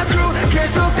love my crew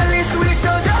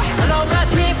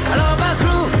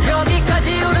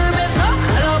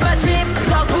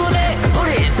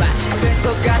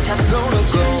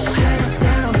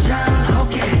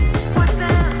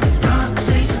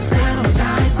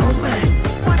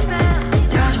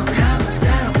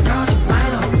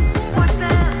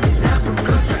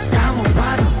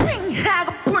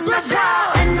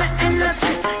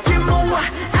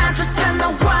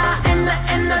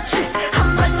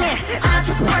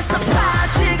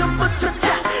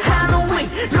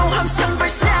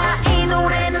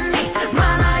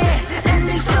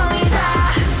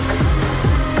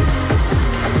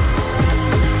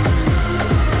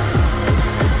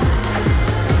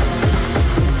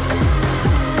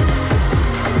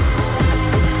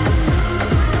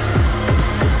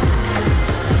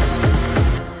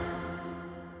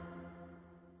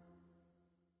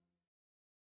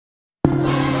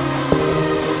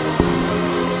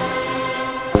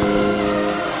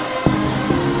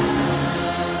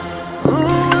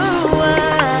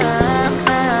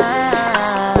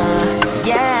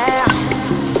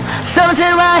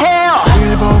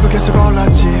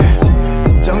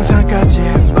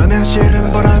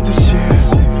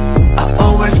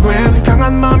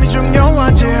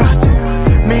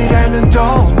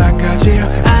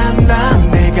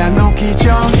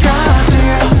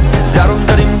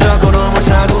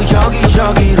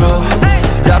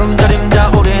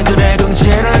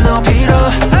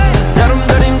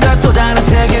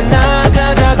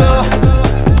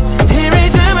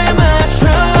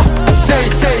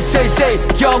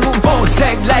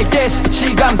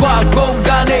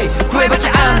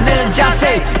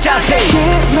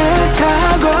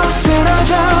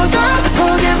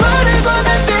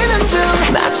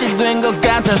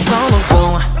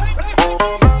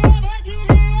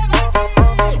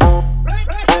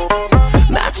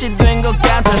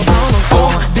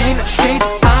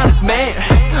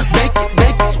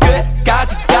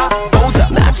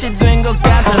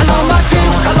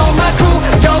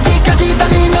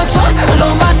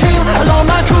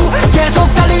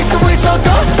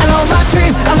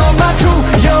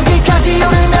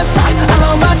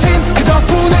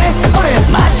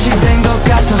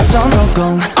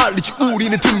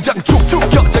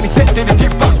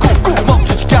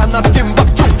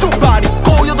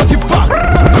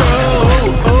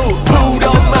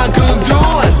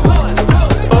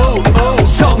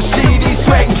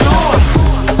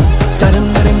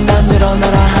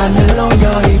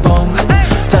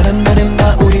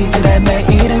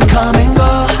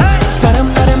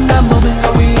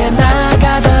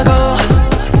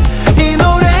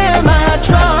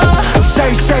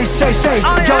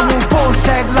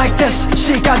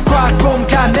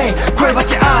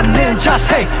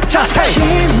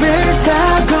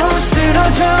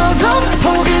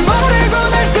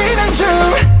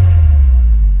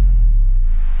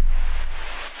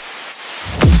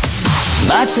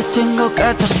것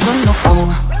같아 손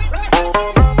놓고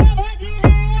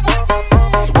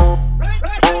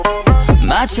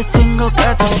마치 뛴 것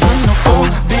같아 손 놓고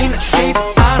우리는 쉬지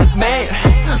않아 매일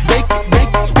Make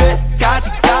it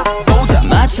끝까지 가보자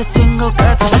마치 뛴 것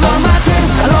같아 손 I love my team,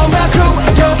 I love my crew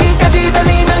여기까지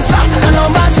달리면서 I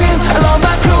love my team, I love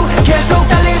my crew 계속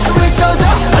달릴 수 있어도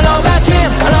I love my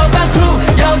team, I love my crew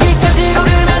여기까지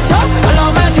오르면서 I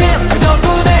love my team 그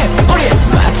덕분에 우리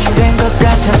마치 된 것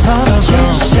같아 서로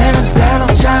진실은 대로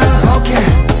잘 오게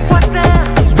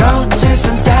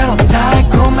거짓은 대로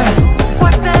달콤해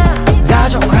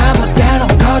다정한 대로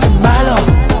거짓말로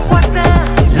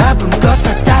나쁜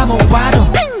것을 다 모아도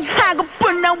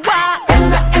하고픈 나와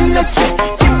에너지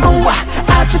김모아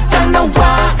아주 딱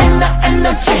나와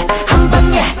에너지 한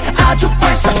방에 아주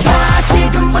발사파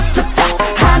지금부터 다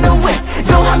하늘에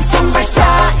너 함성 발사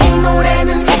이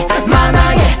노래는 이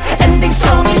만화의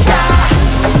엔딩송이다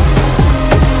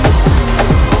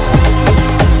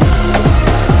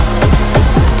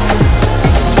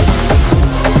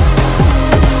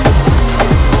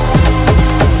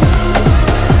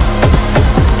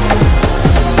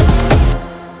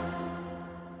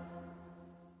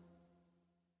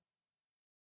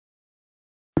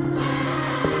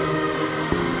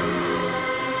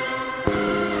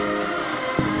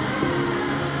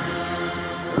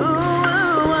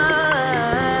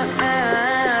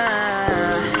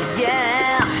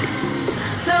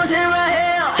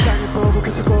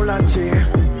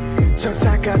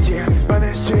정상까지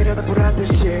많은 시련은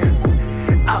보란듯이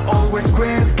I always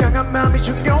win 강한 마음이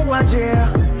중요하지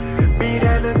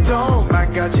미래는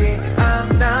도망가지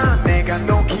않아 내가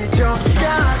놓기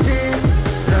전까지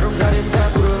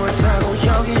다름다림다 구름을 타고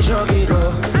여기저기로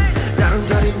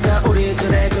다름다림다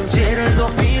우리들의 경지를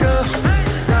높이러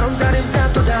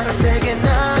다름다림다 또 다른 세계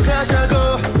나가자고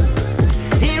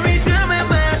이 리듬에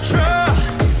맞춰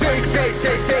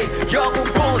Say 영웅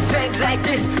본색 like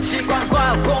this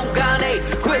시간과 공간에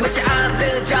구애받지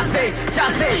않는 자세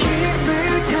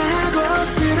힘을 타고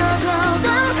쓰러져도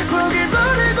고개를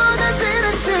버리고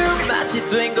날뛰는 중 마치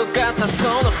된 것 같아 손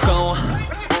놓고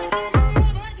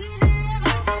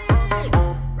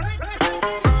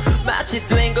마치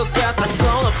된 것 같아 손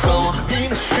놓고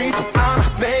우리는 쉬지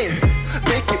않아 매일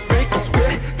Make it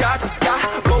끝까지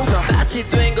가보자 마치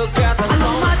된 것 같아 손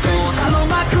놓고 I love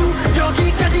my crew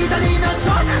여기까지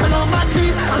달리면서 I love my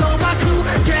team, I love my crew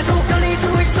계속 달릴 수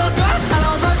있어도 I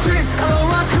love my team, I love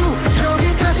my crew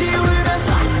여기까지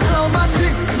오르면서 I love my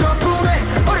team 그 덕분에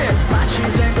우리 맛이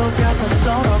된 것 같아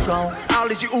서로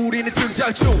알리지 우리는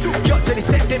등장 중 여전히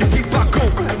셀때는 뒷박고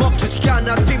멈추지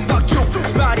않아 뒷박 중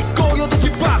말이 꼬여도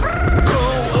뒷박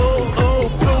Oh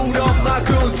put on my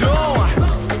good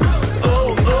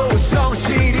Oh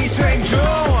성실히 생존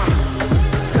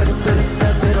다른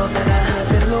날 늘어나라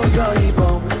하늘로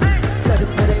여의봉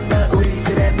다른 날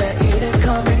우리들의 매일은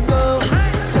coming go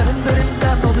다른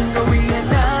날 모든 걸 위해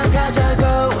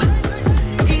나가자고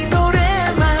이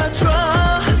노래에 맞춰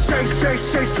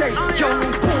Say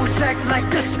영웅 본색 like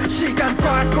this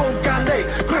시간과 공간에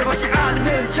구애받지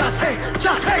않는 자세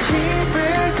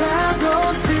힘을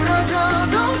타고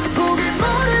쓰러져도 포기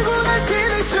버리고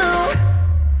날뛰는 중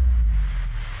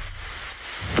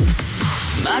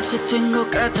마치 된 것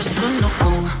같아 손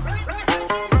놓고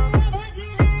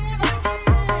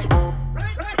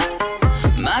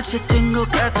마치 된 것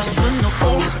같아 손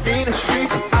놓고 우리는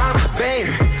쉬지 않아 매일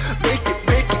Make it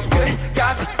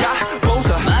끝까지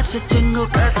가보자 마치 된 것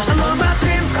같아 I love my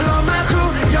team, I love my crew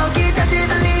여기까지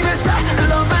달리면서 I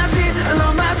love my team, I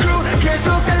love my crew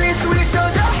계속 달릴 수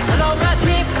있어도 I love my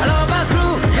team, I love my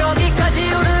crew 여기까지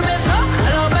오르면서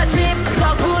I love my team 그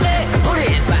덕분에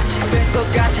우린 마치 된 것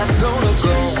같아 손 놓고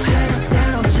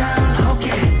대로 잘 오게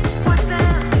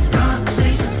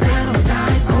거짓은 대로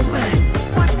달콤해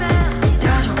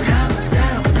다정한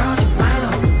대로 거짓말로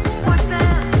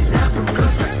나쁜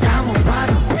것을 다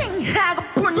모아도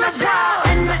하고픈 나와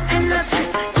에너지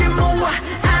김모아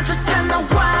아주 잘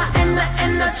나와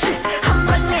에너지 한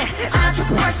방에 아주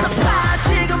발사파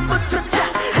지금부터 다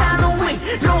하노이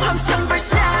너 함성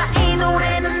발사 이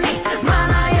노래는 네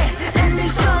만화의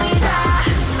엔딩송이다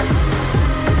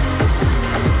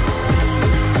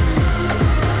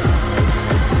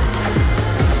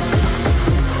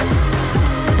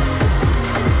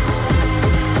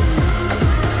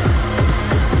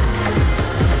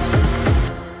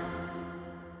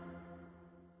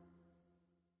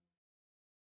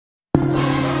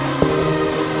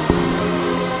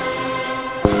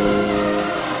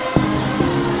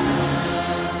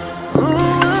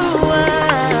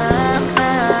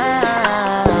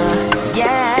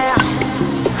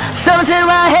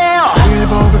길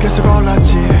보고 계속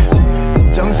올랐지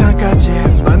정상까지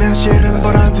많은 시련은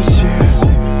보란듯이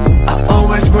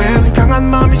강한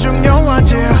마음이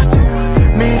중요하지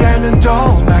미래는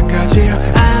또 망가지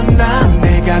난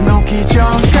내가 녹기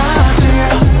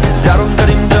전까지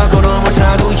다름다림다 걸음을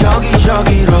타고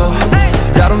여기저기로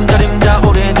다름다림다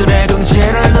우리들의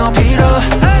경지를 높이러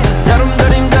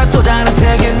다름다림다 또 다른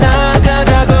세계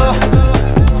나가자고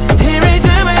이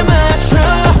리듬에 맞춰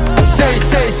Say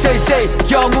say say say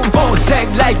영웅 보색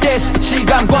like this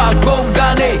시간과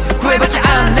공간에 구애받지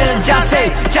않는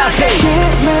자세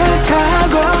힘을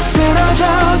타고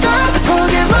쓰러져도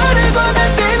포기 모르고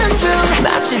날 뛰는 중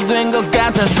마치 된 것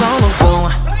같아 손오공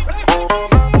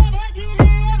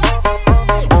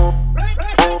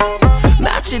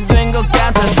마치 된 것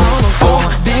같아 손오공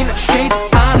우리는 쉬지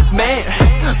않아 매일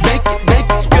make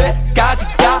it 끝까지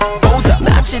가보자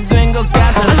마치 된 것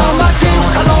같아 I love my team,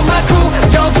 I love my crew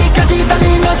여기까지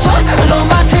달리면서 I love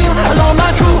my team, I love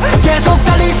my crew 계속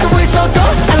달릴 수 있어도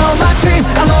I love my team,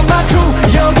 I love my crew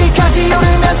여기까지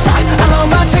오르면서 I love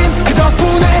my team 그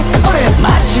덕분에 우린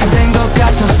마치 된 것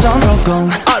같아서 노공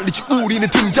알리지 우리는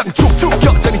등장 중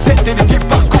여전히 새때는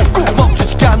뒷바꿈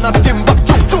멈추지 않아 뒷박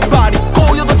중 발이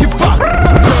꼬여도 뒷박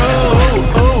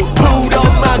Put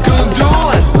on my gun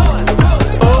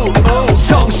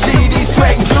성실히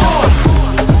수행 중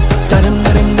다른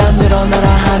날임 난 늘어나라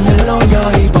하늘로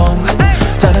여의봉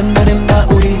다른 날임 나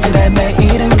우리들의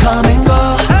매일은 coming go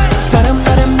다른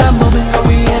날임 난 모든 걸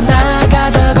위해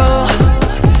나가자고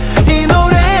이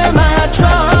노래에 맞춰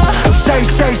Say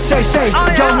say say say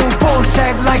영웅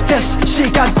보색 like this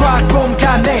시간과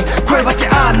공간에 구애받지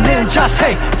않는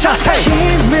자세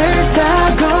힘을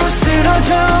타고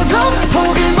쓰러져도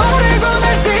포기 모르고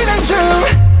날 뛰는 중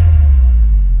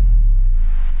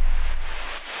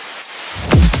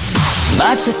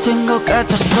마치 된 것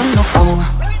같아서 노공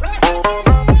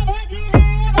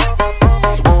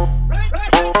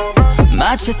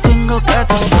마치 된 것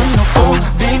같아서 노공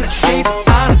우리는 쉬지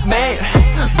않아 매일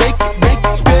make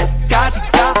it 끝까지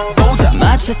가보자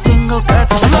마치 된 것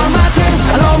같아서 I love my team,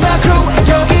 I love my crew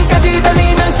여기까지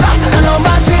달리면서 I love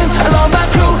my team, I love my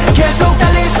crew 계속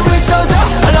달릴 수 있어도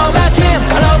I love my team,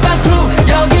 I love my crew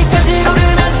여기까지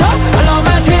오르면서 I love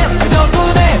my team 그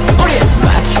덕분에 우린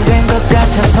마치 된 것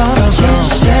같아서 노공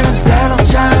진실은 때론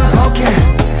자유롭게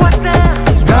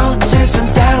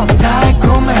거짓은 때론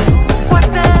달콤해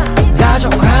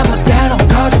다정함은 때론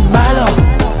거짓말로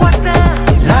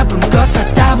나쁜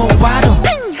것을 다 모아도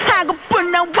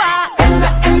하고픈 나와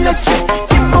에너지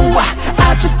김모아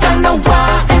아주 딱 나와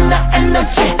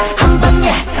에너지 한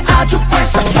방에 아주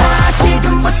발사파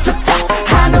지금부터 다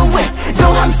하늘에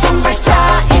너 함성 발사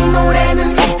이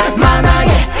노래는 이 만화의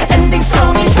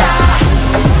엔딩송이다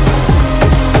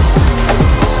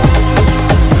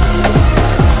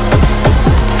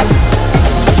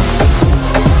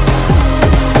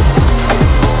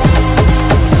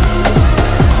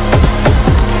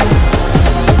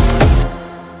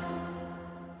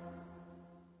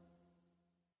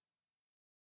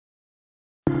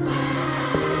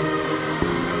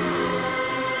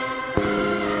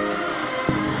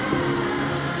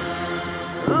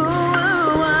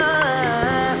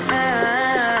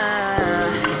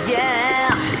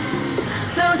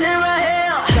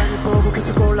땅을 보고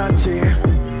계속 골랐지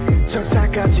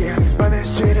정상까지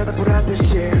반해시려다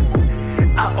보란듯이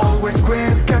I always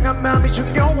win 강한 마음이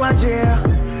중요하지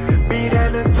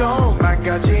미래는 또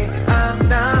망가지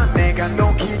않아 내가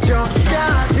녹기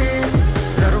전까지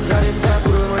다름다림다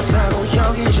구름을 타고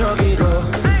여기저기로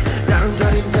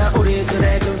다름다림다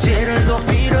우리들의 경지를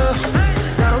높이러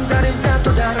다름다림다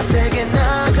또 다른 세계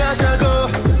나가자고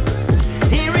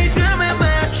이 리듬에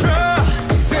맞춰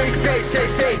Say say say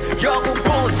say 영웅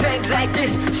보색 like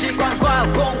this 시간과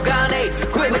공간에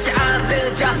구애받지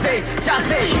않는 자세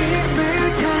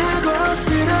힘을 타고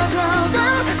쓰러져도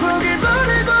포기를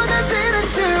모르고 날 뛰는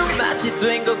중 마치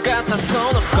된 것 같아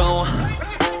손 없고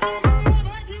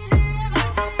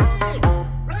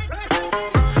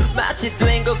마치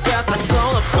된 것 같아 손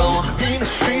없고 우리는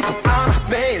쉬지 않아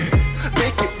매일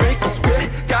make it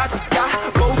끝까지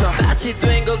가보자 마치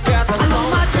된 것 같아 손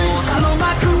없고 I love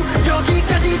my crew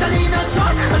여기까지 달리면서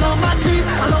I love my team,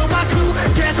 I love my crew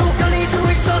계속 달릴 수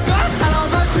있어도 I love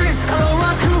my team, I love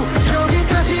my crew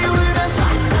여기까지 오르면서 I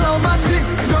love my team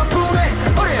그 덕분에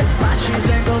우린 맛이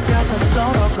된 것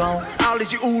같아서 노공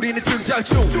알리지 우리는 등장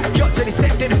중 여전히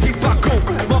새때는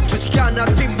뒷바꿈 멈추지 않아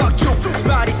뒷박 중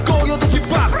말이 꼬여도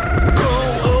뒷박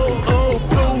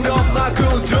Put on my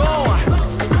gun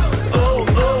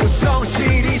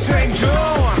성실히 수행 중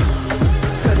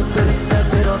다른 난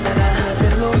늘어나라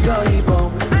하늘로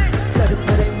여의봉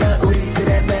다른 나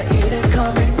우리들의 매일은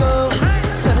coming go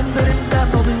다른 나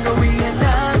모든 걸 위해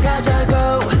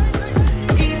나가자고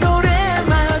이 노래에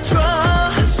맞춰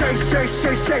Say say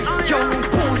say say 영웅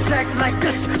보색 like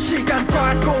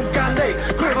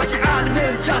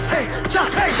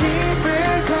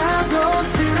힘을 다고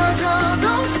쓰러져도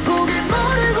포기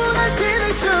모르고 날 뛰는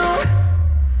중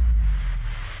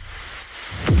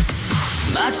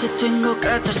마치 뛴 것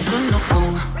같아 수놓고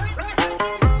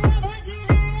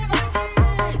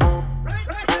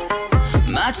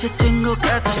마치 뛴 것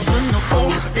같아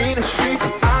수놓고 우리는 쉬지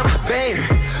않아 매일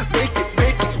Make it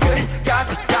good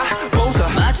끝까지 가보자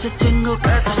마치 뛴 것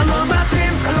같아 I'm on my team